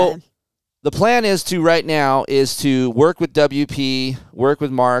not a good time. The plan is to work with WP, work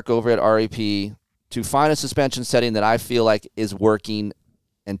with Mark over at REP to find a suspension setting that I feel like is working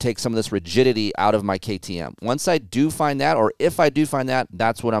and take some of this rigidity out of my KTM. Once I do find that, or if I do find that,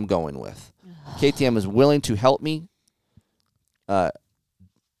 that's what I'm going with. KTM is willing to help me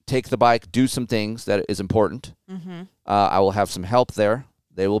take the bike, do some things that is important. I will have some help there.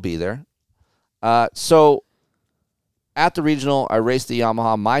 They will be there. So at the regional, I raced the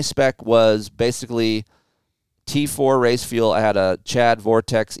Yamaha. My spec was basically T4 race fuel. I had a Chad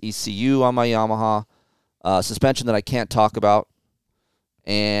Vortex ECU on my Yamaha, suspension that I can't talk about,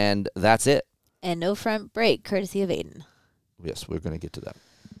 and that's it. And no front brake, courtesy of Aiden. Yes, we're going to get to that.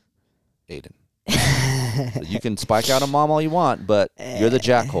 Aiden. You can spike out a mom all you want, but you're the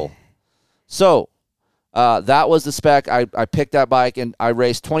jackhole. So that was the spec. I picked that bike, and I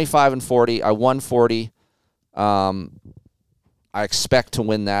raced 25 and 40. I won 40. I expect to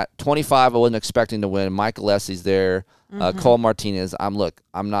win that. 25, I wasn't expecting to win. Mike Alessi's there. Cole Martinez.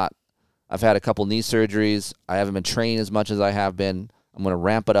 I've had a couple knee surgeries. I haven't been training as much as I have been. I'm going to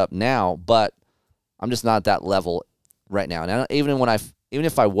ramp it up now, but I'm just not at that level right now. And even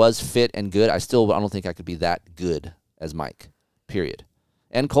if I was fit and good, I don't think I could be that good as Mike, period.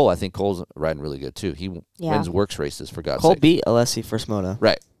 And Cole, I think Cole's riding really good too. He wins works races, for God's sake. Cole beat Alessi first moto.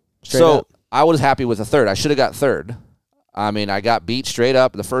 Right. Straight up. I was happy with a third. I should have got third. I mean, I got beat straight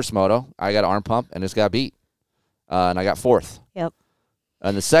up the first moto. I got arm pump and just got beat. And I got fourth. Yep.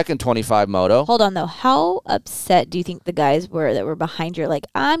 And the second 25 moto. Hold on, though. How upset do you think the guys were that were behind you? Like,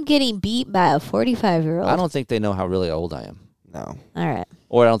 I'm getting beat by a 45-year-old. I don't think they know how really old I am. No. All right.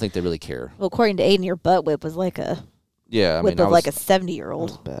 Or I don't think they really care. Well, according to Aiden, your butt whip was like a whip of like a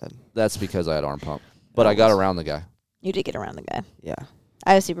 70-year-old. Bad. That's because I had arm pump. But I got around the guy. You did get around the guy. Yeah.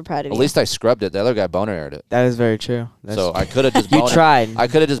 I was super proud of you. At least I scrubbed it. The other guy boner aired it. That is very true. So I could have just You tried. I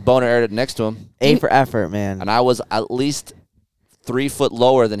could have just boner aired it next to him. A for effort, man. And I was at least 3 foot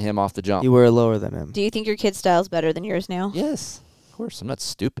lower than him off the jump. You were lower than him. Do you think your kid's style's better than yours now? Yes. Of course. I'm not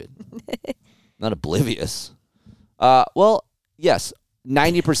stupid. Not oblivious. Well, yes.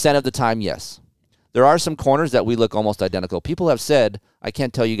 90% of the time, yes. There are some corners that we look almost identical. People have said, I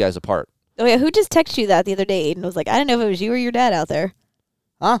can't tell you guys apart. Oh, yeah. Who just texted you that the other day? Aiden was like, I didn't know if it was you or your dad out there.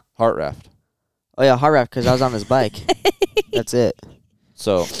 Huh? Heart raft. Oh, yeah, hard raft because I was on his bike. That's it.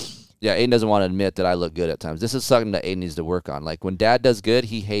 So, yeah, Aiden doesn't want to admit that I look good at times. This is something that Aiden needs to work on. Like, when Dad does good,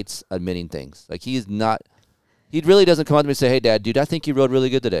 he hates admitting things. Like, he really doesn't come up to me and say, hey, Dad, dude, I think you rode really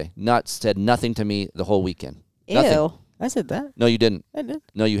good today. Said nothing to me the whole weekend. Ew. Nothing. I said that. No, you didn't. I did.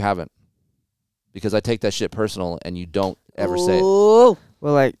 No, you haven't. Because I take that shit personal, and you don't ever say it. Ooh.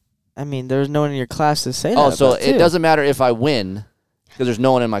 Well, there's no one in your class to say that. Oh, so about, it too. doesn't matter if I win because there's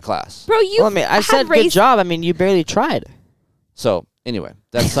no one in my class. Bro, you I said good job. You barely tried. So, anyway,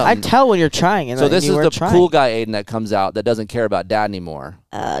 that's I something. tell when you're trying. And So this you is weren't the trying. cool guy Aiden that comes out that doesn't care about Dad anymore.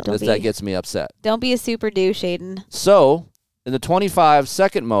 That gets me upset. Don't be a super douche, Aiden. So, in the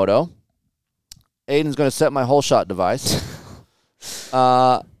 25-second moto, Aiden's going to set my whole shot device.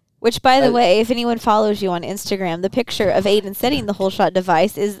 Which, by the way, if anyone follows you on Instagram, the picture of Aiden setting the whole shot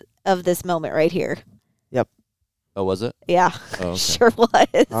device is of this moment right here. Yep. Oh, was it? Yeah, Oh, okay. sure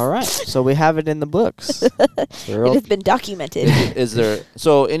was. All right. So we have it in the books. It has been documented. Is there?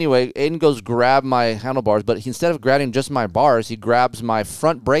 So anyway, Aiden goes grab my handlebars, but instead of grabbing just my bars, he grabs my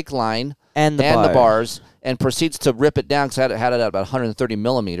front brake line and the bars and proceeds to rip it down because I had it at about 130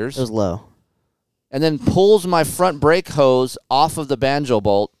 millimeters. It was low. And then pulls my front brake hose off of the banjo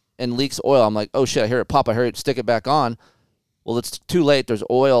bolt and leaks oil. I'm like, oh shit, I hear it pop. I hear it stick it back on. Well, it's too late. There's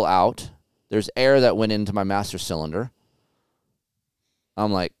oil out. There's air that went into my master cylinder.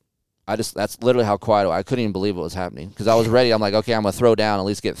 I'm like, that's literally how quiet I couldn't even believe what was happening because I was ready. I'm like, okay, I'm going to throw down, at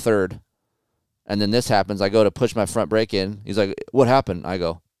least get third. And then this happens. I go to push my front brake in. He's like, what happened? I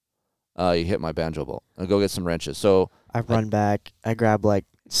go, you hit my banjo bolt. I go get some wrenches. So I run back. I grab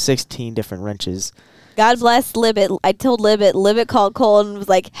 16 different wrenches. God bless Libet. I told Libet. Libet called Cole and was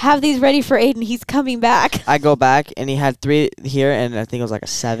like, have these ready for Aiden. He's coming back. I go back, and he had 3 here, and I think it was a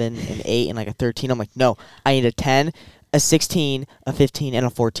 7, an 8, and a 13. I'm like, no, I need a 10, a 16, a 15, and a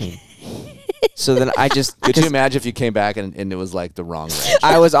 14. So then I just... Could you imagine if you came back and it was the wrong wrench?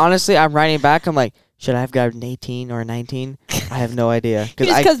 I was honestly, I'm riding back. I'm like, should I have grabbed an 18 or a 19? I have no idea. He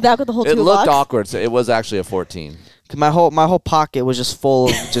just comes back with the whole It toolbox. looked awkward, so it was actually a 14. My whole pocket was just full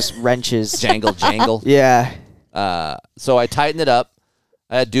of just wrenches. Jangle. Yeah. So I tightened it up.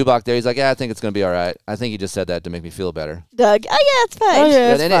 I had Dubach there. He's like, I think it's going to be all right. I think he just said that to make me feel better. Doug, oh yeah, it's fine. Oh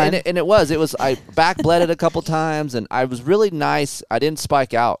yeah, it's fine. And it was. I back bled it a couple times, and I was really nice. I didn't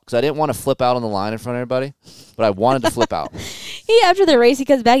spike out because I didn't want to flip out on the line in front of everybody, but I wanted to flip out. After the race, he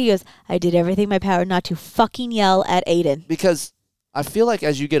comes back, he goes, I did everything in my power not to fucking yell at Aiden. Because I feel like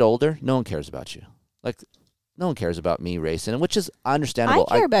as you get older, no one cares about you. No one cares about me racing, which is understandable.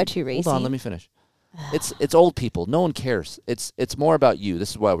 I care about you racing. Hold on, let me finish. It's old people. No one cares. It's more about you.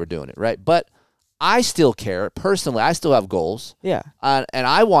 This is why we're doing it, right? But I still care. Personally, I still have goals. Yeah. And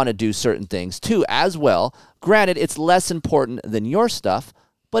I want to do certain things, too, as well. Granted, it's less important than your stuff,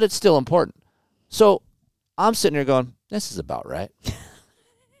 but it's still important. So I'm sitting here going, this is about right.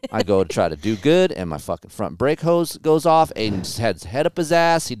 I go to try to do good, and my fucking front brake hose goes off. Aiden's head up his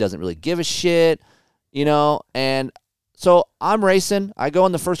ass. He doesn't really give a shit, And so I'm racing. I go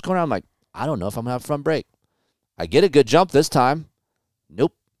in the first corner. I'm like, I don't know if I'm going to have front brake. I get a good jump this time.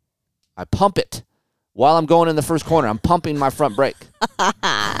 Nope. I pump it. While I'm going in the first corner, I'm pumping my front brake.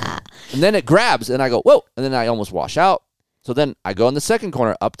 And then it grabs, and I go, whoa. And then I almost wash out. So then I go in the second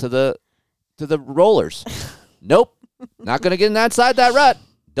corner up to the rollers. Nope. Not going to get inside that rut.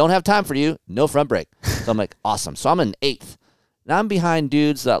 Don't have time for you. No front brake. So I'm like, awesome. So I'm in 8th. Now I'm behind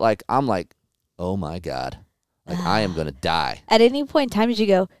dudes that I'm like, oh my God. Like I am going to die. At any point in time did you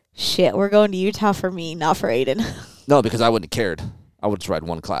go, shit, we're going to Utah for me, not for Aiden? No, because I wouldn't have cared. I would just ride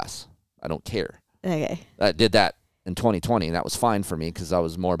one class. I don't care. Okay. I did that in 2020, and that was fine for me because I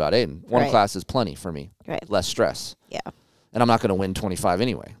was more about Aiden. One class is plenty for me. Right. Less stress. Yeah. And I'm not going to win 25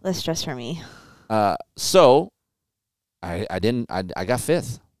 anyway. Less stress for me. So I got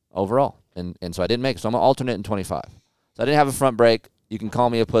 5th overall. And so I didn't make it. So I'm an alternate in 25. So I didn't have a front brake. You can call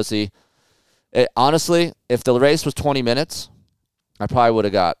me a pussy. Honestly, if the race was 20 minutes, I probably would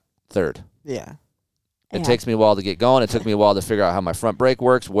have got 3rd. Yeah. It takes me a while to get going. It took me a while to figure out how my front brake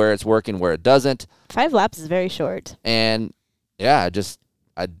works, where it's working, where it doesn't. 5 laps is very short. And, yeah,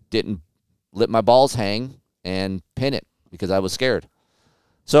 I didn't let my balls hang and pin it because I was scared.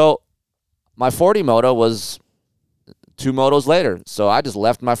 So my 40 moto was 2 motos later. So I just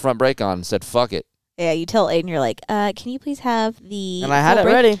left my front brake on and said, fuck it. Yeah, you tell Aiden, you're like, can you please have the... And I had it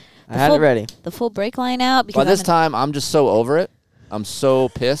ready. I had it ready. The full brake line out. Because by this time, I'm just so over it. I'm so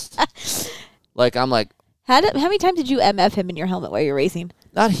pissed. I'm like... How many times did you MF him in your helmet while you're racing?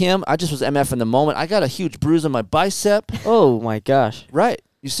 Not him. I just was MF in the moment. I got a huge bruise on my bicep. Oh, my gosh. Right.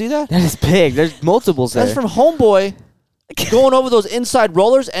 You see that? That is big. There's multiples there. That's from Homeboy going over those inside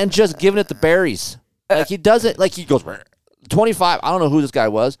rollers and just giving it the berries. Like he does it, like he goes 25. I don't know who this guy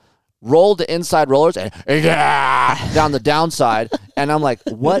was. Rolled the inside rollers and down the downside. And I'm like,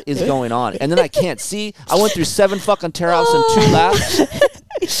 what is going on? And then I can't see. I went through 7 fucking tear-offs in 2 laps.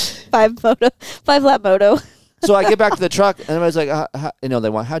 5 lap moto. So I get back to the truck, and everybody's like, they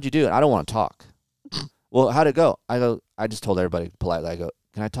want, how'd you do it? I don't want to talk. Well, how'd it go? I just told everybody politely, I go,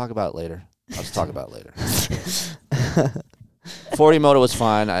 can I talk about it later? I'll just talk about it later. 40 moto was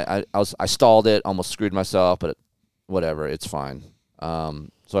fine. I stalled it, almost screwed myself, but whatever, it's fine.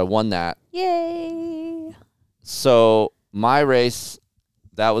 So I won that. Yay. So my race,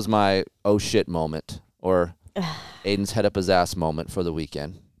 that was my oh shit moment, or Aiden's head up his ass moment for the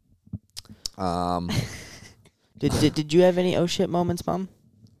weekend. Did you have any oh shit moments, Mom?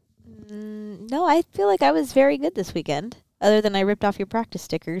 No, I feel like I was very good this weekend, other than I ripped off your practice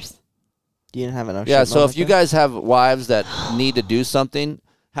stickers. You didn't have an oh shit Yeah, so moment if you there? guys have wives that need to do something,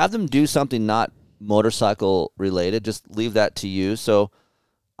 have them do something not motorcycle related. Just leave that to you. So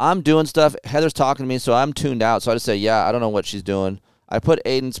I'm doing stuff. Heather's talking to me, so I'm tuned out. So I just say, yeah, I don't know what she's doing. I put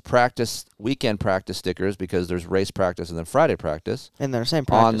Aiden's weekend practice stickers because there's race practice and then Friday practice. And they're the same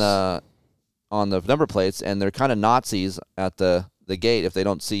practice. On the number plates, and they're kind of Nazis at the gate. If they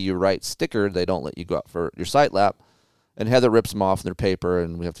don't see your right sticker, they don't let you go out for your sight lap. And Heather rips them off their paper,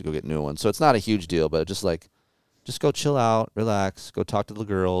 and we have to go get new ones. So it's not a huge deal, but just go chill out, relax, go talk to the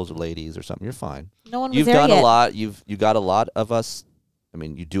girls or ladies or something. You're fine. No one was You've there done yet. a lot. You got a lot of us. I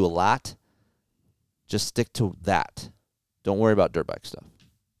mean, you do a lot. Just stick to that. Don't worry about dirt bike stuff.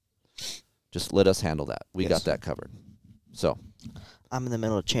 Just let us handle that. We got that covered. So I'm in the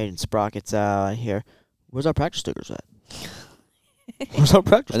middle of changing sprockets out here. Where's our practice stickers at? Where's our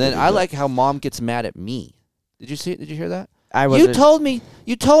practice and then stickers I at? like how Mom gets mad at me. Did you see it? Did you hear that? You told me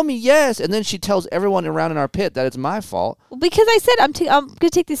yes, and then she tells everyone around in our pit that it's my fault. Well, because I said I'm going to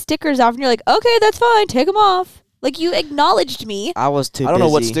take these stickers off, and you're like, okay, that's fine, take them off. Like, you acknowledged me. I was too busy. I don't know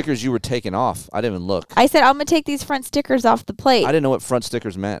what stickers you were taking off. I didn't even look. I said I'm going to take these front stickers off the plate. I didn't know what front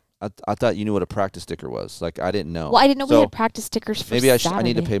stickers meant. I thought you knew what a practice sticker was. Like, I didn't know. Well, I didn't know we had practice stickers for maybe Saturday. I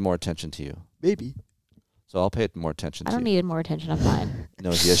need to pay more attention to you. Maybe. So I'll pay more attention to you. I don't need more attention. I'm fine.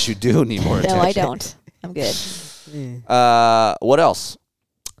 No, yes, you do need more attention. No, I don't. I'm good. What else?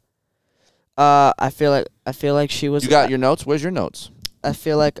 I feel like she was. You got your notes? Where's your notes? I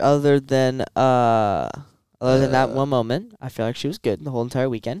feel like other than that one moment, I feel like she was good the whole entire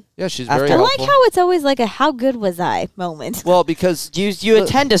weekend. Yeah, she's After- very I helpful. like how it's always like a "how good was I" moment. Well, because You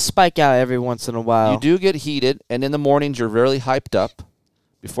tend to spike out every once in a while. you do get heated, and in the mornings you're really hyped up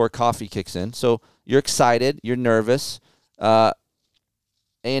before coffee kicks in. So you're excited, you're nervous.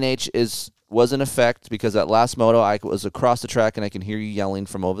 A&H was in effect because that last moto I was across the track and I can hear you yelling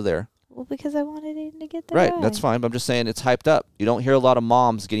from over there. Well, because I wanted Aiden to get the Right, ride. that's fine. But I'm just saying it's hyped up. You don't hear a lot of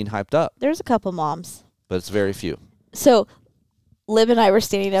moms getting hyped up, There's a couple moms. but it's very few. So, Lib and I were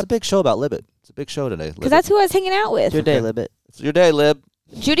standing It's up a big show about Libet. It's a big show today. because that's who I was hanging out with. Your day, Libet. It's your day, Lib.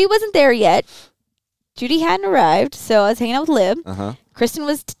 Judy wasn't there yet. Judy hadn't arrived, so I was hanging out with Lib. Uh-huh. Kristen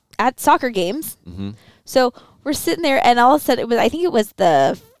was at soccer games. Mm-hmm. So we're sitting there, and all of a sudden, I think it was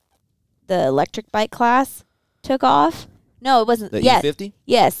the electric bike class took off. No, it wasn't. The yes. E50?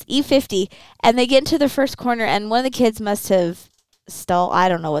 Yes, E50. And they get into the first corner, and one of the kids must have stalled. I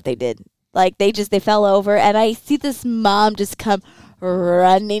don't know what they did. Like, they fell over, and I see this mom just come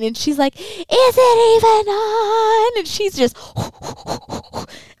running, and she's like, "Is it even on?" And she's just,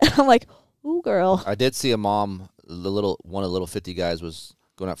 and I'm like, "Ooh, girl." I did see a mom, one of the little 50 guys was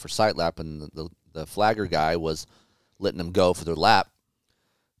going out for sight lap, and the flagger guy was letting them go for their lap.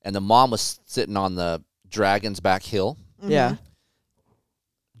 And the mom was sitting on the Dragon's back hill. Yeah.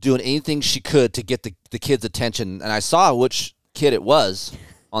 Doing anything she could to get the kid's attention. And I saw which kid it was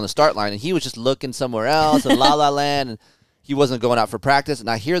on the start line, and he was just looking somewhere else in La La Land, and he wasn't going out for practice. And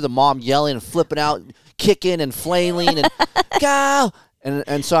I hear the mom yelling and flipping out, kicking and flailing, and go!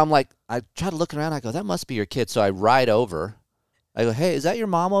 And so I'm like, I try to look around. I go, that must be your kid. So I ride over. I go, hey, is that your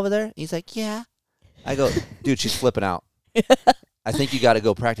mom over there? He's like, yeah. I go, dude, she's flipping out. I think you got to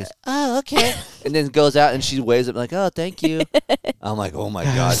go practice. Oh, okay. And then goes out and she waves it like, oh, thank you. I'm like, oh my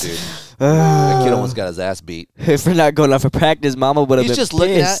God, dude. That kid almost got his ass beat. If we're not going out for practice, Mama would have been He's just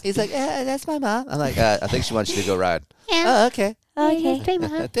looking at. pissed. He's like, that's my mom. I'm like, I think she wants you to go ride. Yeah. Oh, okay.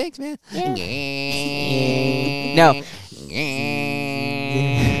 Okay. Thanks, man. No.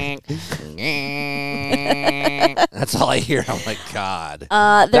 That's all I hear. I'm like, God.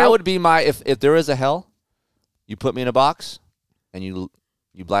 There- That would be my if there is a hell, you put me in a box, and you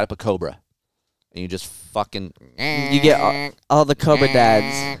light up a cobra, and you just fucking. You get all the Cobra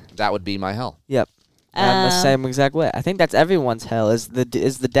dads. That would be my hell. Yep. I'm the same exact way. I think that's everyone's hell. Is the dads.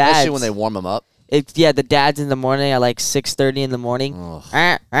 Especially when they warm them up. The dads in the morning at like 6:30 in the morning. Ugh.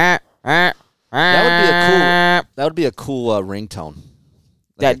 That would be a cool ringtone.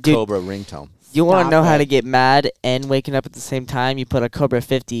 Like a Dude, Cobra ringtone. You want to Stop know how it. to get mad and waking up at the same time? You put a Cobra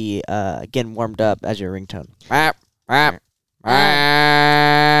 50 getting warmed up as your ringtone.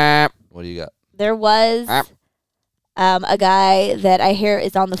 What do you got? There was a guy that I hear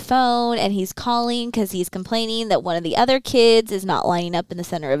is on the phone, and he's calling because he's complaining that one of the other kids is not lining up in the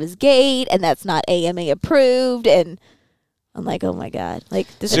center of his gate, and that's not AMA approved. And I'm like, oh my God. Like,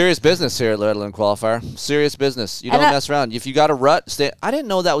 Serious business here at Red Island Qualifier. Serious business. You don't mess around. If you got a rut, stay. I didn't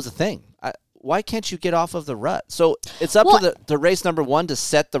know that was a thing. Why can't you get off of the rut? So it's up to the race number 1 to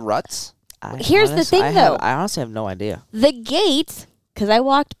set the ruts? Here's the thing, though. I honestly have no idea. The gate, because I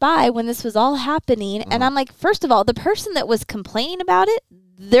walked by when this was all happening, and I'm like, first of all, the person that was complaining about it,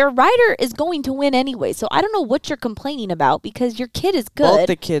 their rider is going to win anyway. So I don't know what you're complaining about because your kid is good.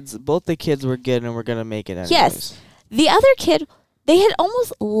 Both the kids were good and we're gonna make it anyways. Yes. The other kid, they had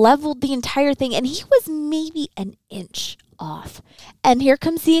almost leveled the entire thing, and he was maybe an inch off. And here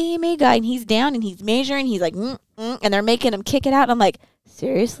comes the AMA guy, and he's down, and he's measuring. He's like, and they're making him kick it out. And I'm like,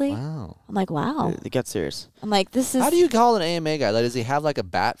 seriously? Wow. I'm like, wow. They got serious. I'm like, this is. How do you call an AMA guy? Like, does he have like a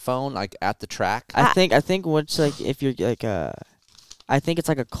bat phone like at the track? I think once like if you're like I think it's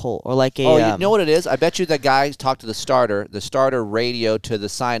like a Colt or like a. Oh, you know what it is? I bet you that guy talked to the starter radio to the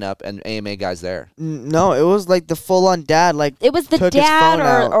sign up, and AMA guy's there. No, it was like the full on dad. Like It was the took his dad phone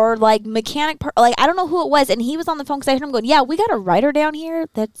out. or like mechanic, like I don't know who it was, and he was on the phone because I heard him going, "Yeah, we got a rider down here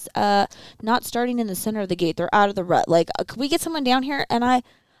that's not starting in the center of the gate. They're out of the rut. Like, can we get someone down here?" And I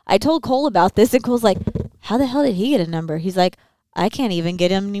told Cole about this, and Cole's like, "How the hell did he get a number?" He's like, "I can't even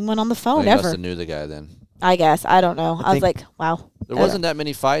get anyone on the phone He ever." must have knew the guy then. I guess I don't know. I was like, "Wow." There wasn't that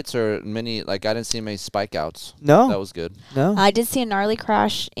many fights or many I didn't see many spike outs. No, that was good. No, I did see a gnarly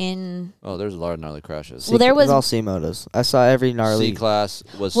crash in. Oh, there's a lot of gnarly crashes. Well, there was all C motos. I saw every gnarly. C class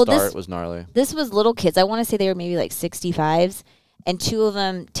was was gnarly. This was little kids. I want to say they were maybe like 65s, and 2 of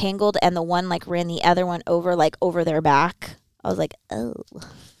them tangled, and the one like ran the other one over their back. I was like, oh.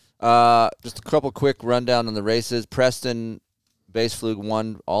 Just a couple quick rundown on the races. Preston Baseflug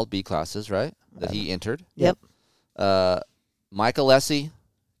won all B classes, right? That he entered. Yep. Mike Alessi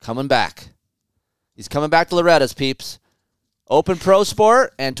coming back. He's coming back to Loretta's, peeps. Open Pro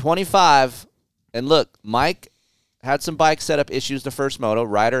Sport and 25. And look, Mike had some bike setup issues the first moto.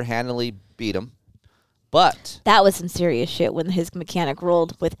 Ryder handily beat him. But That was some serious shit when his mechanic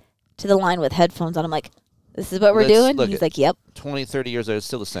rolled to the line with headphones on. I'm like, this is what we're doing? He's like, yep. 20, 30 years later, it's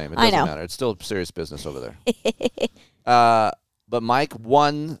still the same. It I doesn't know. matter. It's still serious business over there. But Mike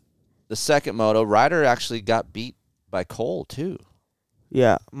won the second moto. Ryder actually got beat by Cole, too.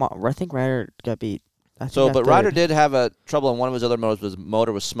 Yeah, I think Ryder got beat. But Ryder did have a trouble on one of his other motors. Was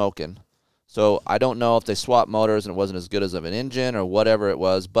motor was smoking. So I don't know if they swapped motors and it wasn't as good as of an engine or whatever it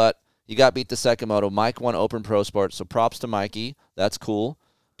was, but he got beat the second moto. Mike won Open Pro Sport, so props to Mikey. That's cool.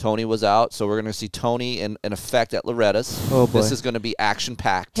 Tony was out, so we're going to see Tony in effect at Loretta's. Oh, boy. This is going to be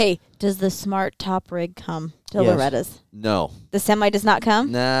action-packed. Hey, does the smart top rig come to Yes. Loretta's? No. The semi does not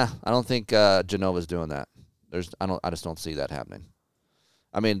come? Nah, I don't think Genova's doing that. I just don't see that happening.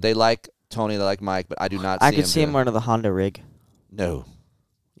 I mean, they like Tony, they like Mike, but I do not see I him could see him doing- running the Honda rig. No.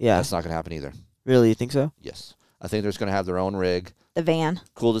 Yeah. That's not going to happen either. Really, you think so? Yes. I think they're just going to have their own rig. The van.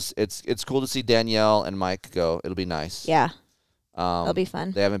 Cool. It's cool to see Danielle and Mike go. It'll be nice. Yeah. That'll be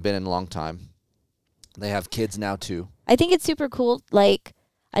fun. They haven't been in a long time. They have kids now, too. I think it's super cool. Like,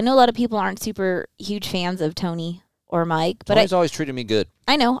 I know a lot of people aren't super huge fans of Tony or Mike, but Tony's always treated me good.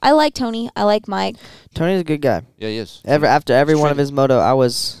 I know. I like Tony. I like Mike. Tony's a good guy. Yeah, he is. After every one of his moto, I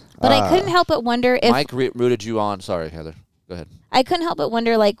was. But I couldn't help but wonder if Mike rooted you on. Sorry, Heather. Go ahead. I couldn't help but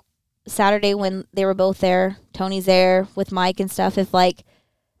wonder, like, Saturday when they were both there, Tony's there with Mike and stuff, if, like,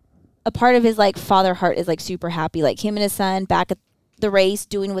 a part of his, like, father heart is, like, super happy. Like, him and his son back at the race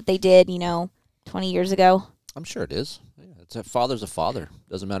doing what they did, 20 years ago. I'm sure it is. Yeah, it's a father's a father.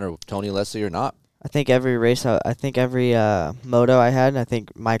 Doesn't matter if Tony Leslie or not. I think every race, every moto I had, I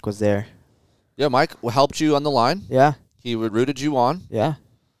think Mike was there. Yeah, Mike helped you on the line. Yeah. He rooted you on. Yeah.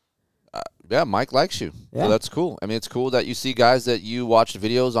 Yeah, Mike likes you. Yeah. So that's cool. I mean, it's cool that you see guys that you watched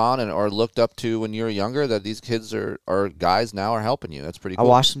videos on or looked up to when you were younger, that these kids or guys now are helping you. That's pretty cool. I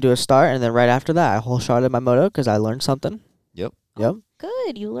watched him do a start, and then right after that, I whole shot at my moto because I learned something. Yep. Yep.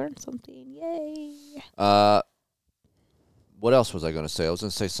 Good. You learned something. Yay. What else was I going to say? I was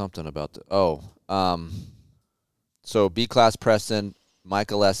going to say something about so B-Class Preston, Mike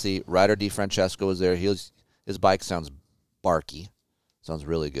Alessi, Ryder DiFrancesco was there. His bike sounds barky. Sounds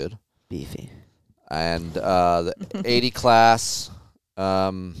really good. Beefy. And the 80 class,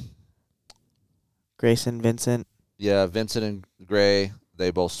 Grayson, Vincent. yeah, Vincent and Gray,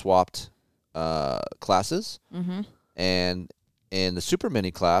 they both swapped classes. Mm-hmm. And in the super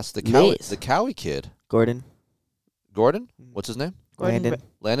mini class, the Liz. Cowie kid, Gordon. Gordon, what's his name? Landon.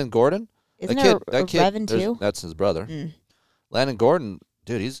 Landon Gordon. Isn't that there kid, that kid, Revan too? That's his brother. Mm. Landon Gordon,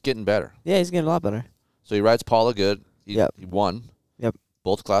 dude, he's getting better. Yeah, he's getting a lot better. So he rides Paula good. He Yep. won. Yep.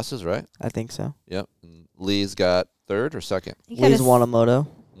 Both classes, right? I think so. Yep. And Lee's got third or second. He got Lee's won a moto.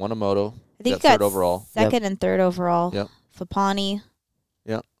 Won a moto. I think he third got overall. second and third overall. Yep. Fapani.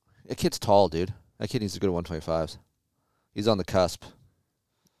 Yeah. That kid's tall, dude. That kid needs to go to 125s. He's on the cusp.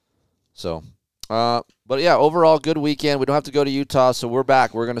 So, but yeah, overall good weekend. We don't have to go to Utah, so we're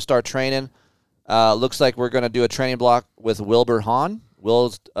back. We're going to start training. Looks like we're going to do a training block with Wilbur Hahn.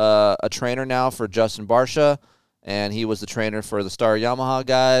 Will's a trainer now for Justin Barsha, and he was the trainer for the Star Yamaha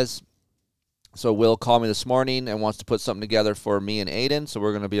guys. So Will called me this morning and wants to put something together for me and Aiden, so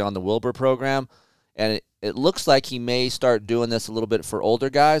we're going to be on the Wilbur program. And it looks like he may start doing this a little bit for older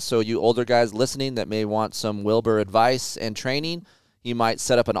guys. So you older guys listening that may want some Wilbur advice and training, he might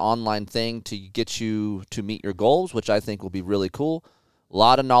set up an online thing to get you to meet your goals, which I think will be really cool. A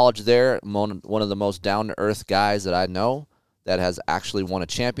lot of knowledge there. One of the most down-to-earth guys that I know that has actually won a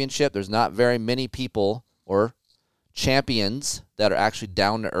championship. There's not very many people or champions that are actually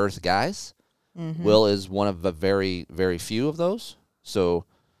down-to-earth guys. Mm-hmm. Will is one of the very, very few of those. So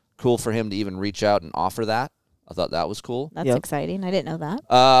cool for him to even reach out and offer that. I thought that was cool. That's exciting. I didn't know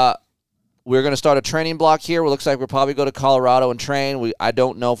that. We're going to start a training block here. It looks like we'll probably go to Colorado and train. I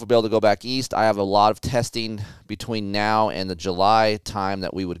don't know if we'll be able to go back east. I have a lot of testing between now and the July time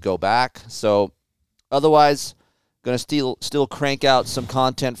that we would go back. So otherwise, going to still crank out some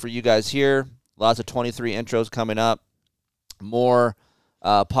content for you guys here. Lots of 23 intros coming up. More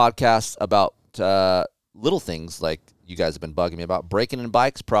podcasts about little things like you guys have been bugging me about. Breaking in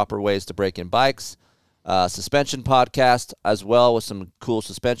bikes, proper ways to break in bikes. Suspension podcast as well with some cool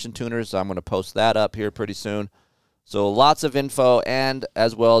suspension tuners. I'm going to post that up here pretty soon. So lots of info, and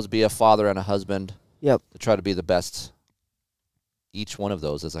as well as be a father and a husband. Yep. To try to be the best each one of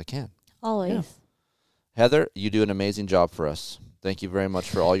those as I can. Always. Yeah. Heather, you do an amazing job for us. Thank you very much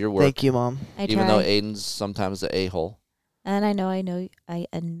for all your work. Thank you, Mom. I Even try. though Aiden's sometimes the a-hole. And I know I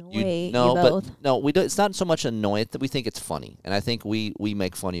annoy you no, both. but no, we don't. It's not so much annoying that we think it's funny, and I think we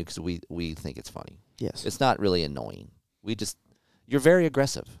make fun of you because we think it's funny. Yes. It's not really annoying. You're very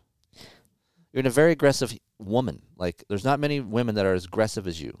aggressive. You're a very aggressive woman. Like there's not many women that are as aggressive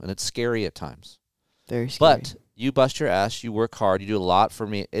as you, and it's scary at times. Very scary. But you bust your ass. You work hard. You do a lot for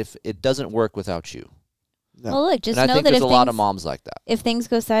me. If it doesn't work without you, No. Well, look, just and I know think that there's if a lot of things- moms like that. if things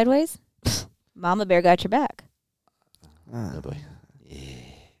go sideways, Mama Bear got your back. Oh boy. Yeah.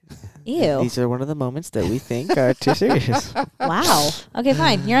 Ew. These are one of the moments that we think are too serious. Wow. Okay,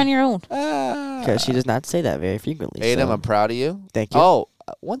 fine. You're on your own. Because she does not say that very frequently. Aiden, so. I'm proud of you. Thank you. Oh,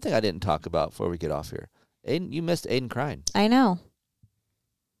 one thing I didn't talk about before we get off here. Aiden, you missed Aiden crying. I know.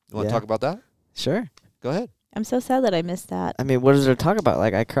 You want to Yeah. talk about that? Sure. Go ahead. I'm so sad that I missed that. I mean, what is there to talk about?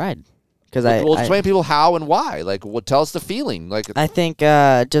 Like, I cried. Because I explain to people how and why. Like, tell us the feeling. Like, I think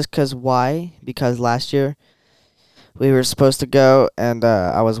just because why? Because last year we were supposed to go and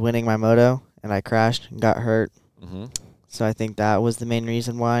I was winning my moto and I crashed and got hurt. mm-hmm. So I think that was the main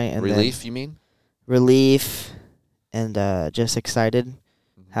reason why. And Relief, you mean? Relief and just excited,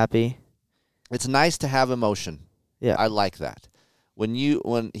 happy. It's nice to have emotion. Yeah. I like that. When he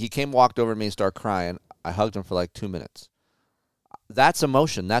walked over to me and started crying, I hugged him for like 2 minutes. That's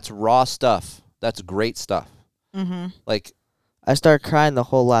emotion. That's raw stuff. That's great stuff. Mm-hmm. Like, I started crying the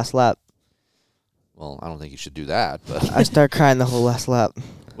whole last lap. well, I don't think you should do that, but I started crying the whole last lap.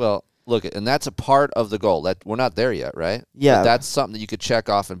 well, look, and that's a part of the goal. That we're not there yet, right? Yeah. But that's something that you could check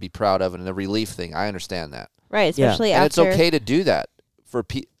off and be proud of, and a relief thing. I understand that, Right, Yeah. especially and after. it's okay to do that for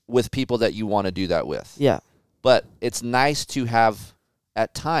with people that you want to do that with. Yeah. But it's nice to have,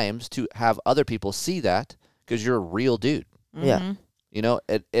 at times, to have other people see that because you're a real dude. Yeah. Mhm. You know,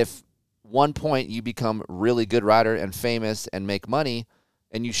 if one point you become really good rider and famous and make money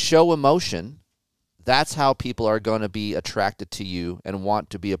and you show emotion, that's how people are going to be attracted to you and want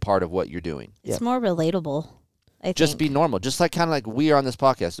to be a part of what you're doing. It's Yep. more relatable. I Just think. be normal. Just like kind of like we are on this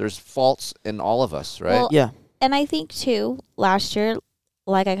podcast. There's faults in all of us, right? Well, Yeah. And I think too, last year,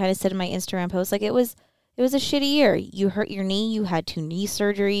 like I kind of said in my Instagram post, like it was a shitty year. You hurt your knee. You had 2 knee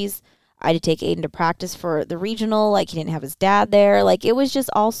surgeries. I had to take Aiden to practice for the regional. Like he didn't have his dad there. Like it was just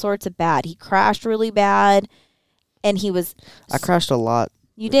all sorts of bad. He crashed really bad, and he was. I crashed a lot.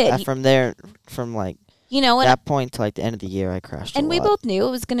 You did. From there, from like You know, and that point to like the end of the year, I crashed And a we lot. both knew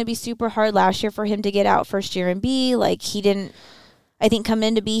it was going to be super hard last year for him to get out first year in B. Like, he didn't, I think, come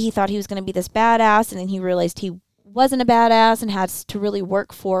into B, he thought he was going to be this badass, and then he realized he wasn't a badass and had to really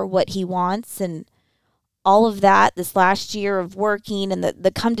work for what he wants. And all of that, this last year of working and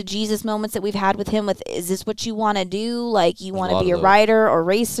the come to Jesus moments that we've had with him with, is this what you want to do? Like, you There's want a lot to be of a those. rider or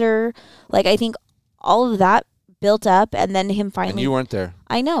racer? Like, I think all of that built up, and then him finally. And you weren't there.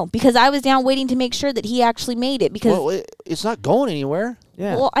 I know, because I was down waiting to make sure that he actually made it. Because Well, it's not going anywhere.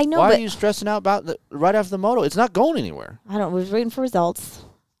 Yeah. well, I know, Why but are you stressing out about right after the moto? It's not going anywhere. I don't. I was waiting for results.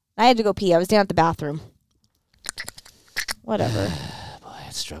 I had to go pee. I was down at the bathroom. Whatever. Boy, I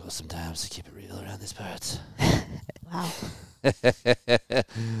struggle sometimes to keep it real around these parts. Wow. I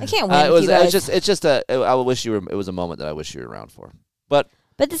can't win. It with was. you guys. It's just a. I wish you were. It was a moment that I wish you were around for. But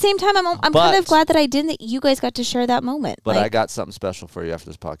But at the same time, I'm kind But- of glad that I didn't. That you guys got to share that moment. I Like, got something special for you after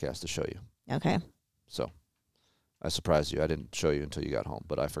this podcast to show you. okay. So I surprised you. I didn't show you until you got home,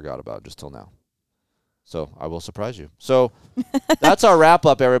 but I forgot about it just till now. So I will surprise you. So that's our wrap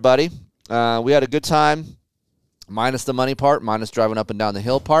up, everybody. We had a good time, minus the money part, minus driving up and down the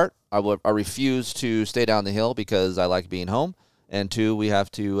hill part. I refuse to stay down the hill because I like being home. And 2, we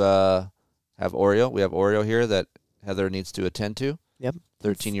have to have Oreo. We have Oreo here that Heather needs to attend to. Yep.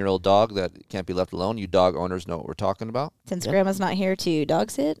 13-year-old dog that can't be left alone. You dog owners know what we're talking about. Since Yep. Grandma's not here to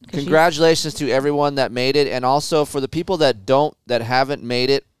dog sit. 'cause she's- Congratulations to everyone that made it, and also for the people that haven't made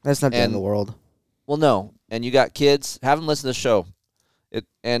it. That's not the end And- of the world. Well, no, and you got kids. Have them listen to the show.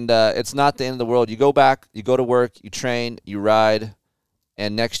 It's not the end of the world. You go back, you go to work, you train, you ride,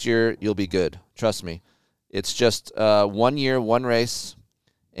 and next year you'll be good. Trust me. It's just 1 year, 1 race,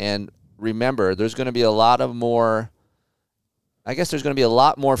 and remember, there's going to be a lot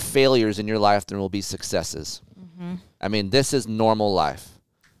more failures in your life than will be successes. Mm-hmm. I mean, this is normal life.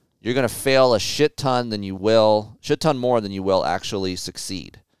 You're going to fail a shit ton more than you will actually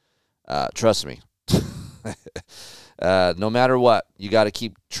succeed. Trust me. No matter what, you got to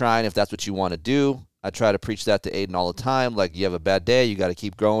keep trying if that's what you want to do. I try to preach that to Aiden all the time. Like, you have a bad day, you got to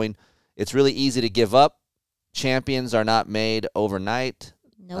keep going. It's really easy to give up. Champions are not made overnight.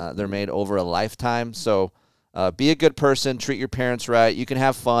 Nope. They're made over a lifetime. So be a good person. Treat your parents right. You can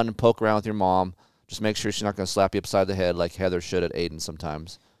have fun and poke around with your mom. Just make sure she's not going to slap you upside the head like Heather should at Aiden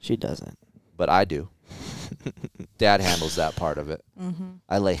sometimes. She doesn't. But I do. Dad handles that part of it. Mm-hmm.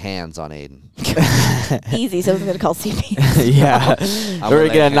 I lay hands on Aiden. Easy. So I was going to call CPS. Yeah. I'm We're a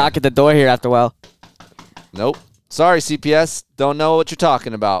going to leg knock at the door here after a while. Nope. Sorry, CPS. Don't know what you're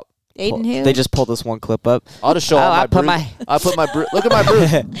talking about. Aiden who? They just pulled this one clip up. I'll just show Oh, all my I put bruise. I put my bruise. Look at my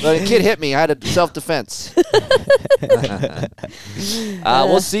bruise. The kid hit me. I had a self-defense.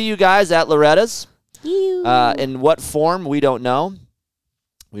 We'll see you guys at Loretta's. You. In what form, we don't know.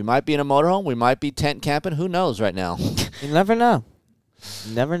 We might be in a motorhome. We might be tent camping. Who knows right now? You never know.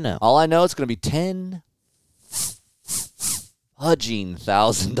 Never know. All I know, it's going to be $10,000.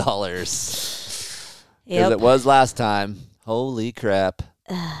 Because it was last time. Holy crap.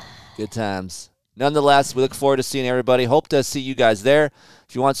 Good times. Nonetheless, we look forward to seeing everybody. Hope to see you guys there.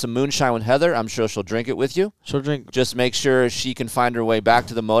 If you want some moonshine with Heather, I'm sure she'll drink it with you. She'll drink. Just make sure she can find her way back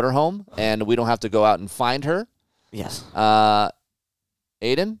to the motorhome, and we don't have to go out and find her. Yes.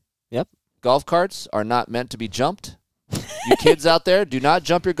 Aiden? Yep. Golf carts are not meant to be jumped. You kids out there, do not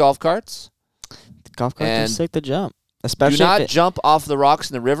jump your golf carts. The golf carts And are sick to jump. Especially do not jump off the rocks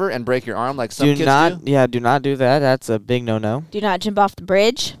in the river and break your arm like some kids do. Yeah, do not do that. That's a big no-no. Do not jump off the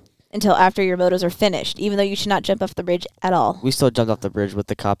bridge until after your motos are finished, even though you should not jump off the bridge at all. We still jumped off the bridge with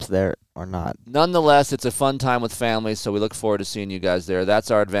the cops there or not. Nonetheless, it's a fun time with family, so we look forward to seeing you guys there.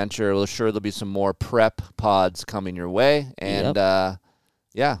 That's our adventure. We're sure there'll be some more prep pods coming your way. And,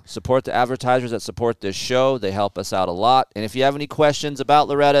 support the advertisers that support this show. They help us out a lot. And if you have any questions about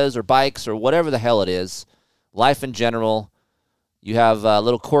Loretta's or bikes or whatever the hell it is, life in general, you have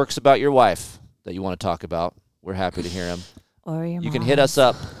little quirks about your wife that you want to talk about, we're happy to hear them. Or your You can hit us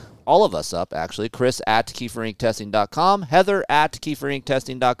up, all of us up, actually. Chris at KieferInkTesting.com, Heather at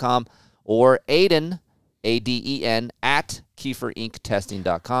KieferInkTesting.com, or Aiden, A-D-E-N, at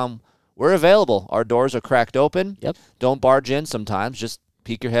KieferInkTesting.com. We're available. Our doors are cracked open. Yep. Don't barge in sometimes. Just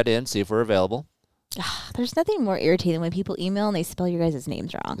peek your head in, see if we're available. There's nothing more irritating when people email and they spell your guys'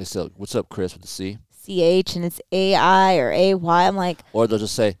 names wrong. They say, what's up, Chris, with the C? C-H and it's A-I or A-Y. I'm like... Or they'll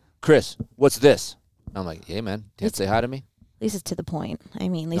just say, Chris, what's this? I'm like, hey, man, can't say hi to me? At least it's to the point. I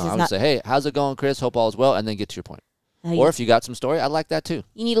mean, at least I it's would not... say, hey, how's it going, Chris? Hope all is well, and then get to your point. Or if you got some story, I like that too.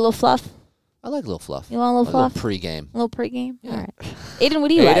 You need a little fluff? I like a little fluff. You want a little fluff? A little pregame. A little pregame? Yeah. All right. Aiden, what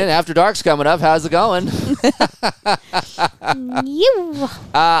do you like? Aiden, After Dark's coming up. How's it going? You.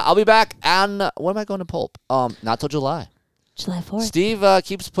 I'll be back on, when am I going to Pulp? Not till July. July 4th. Steve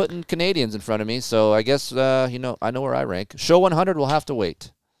keeps putting Canadians in front of me, so I guess, I know where I rank. Show 100 will have to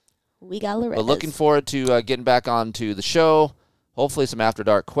wait. We got Loretta's. But looking forward to getting back onto the show. Hopefully some After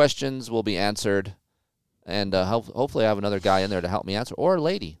Dark questions will be answered. And hopefully I have another guy in there to help me answer. Or a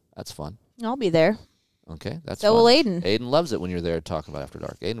lady. That's fun. I'll be there. Okay, that's so fun. will Aiden. Aiden loves it when you're there talking about After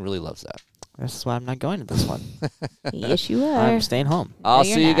Dark. Aiden really loves that. That's why I'm not going to this one. Yes, you are. I'm staying home. I'll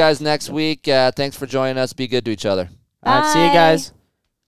you're see you not. guys next week. Thanks for joining us. Be good to each other. All right, see you Bye. guys.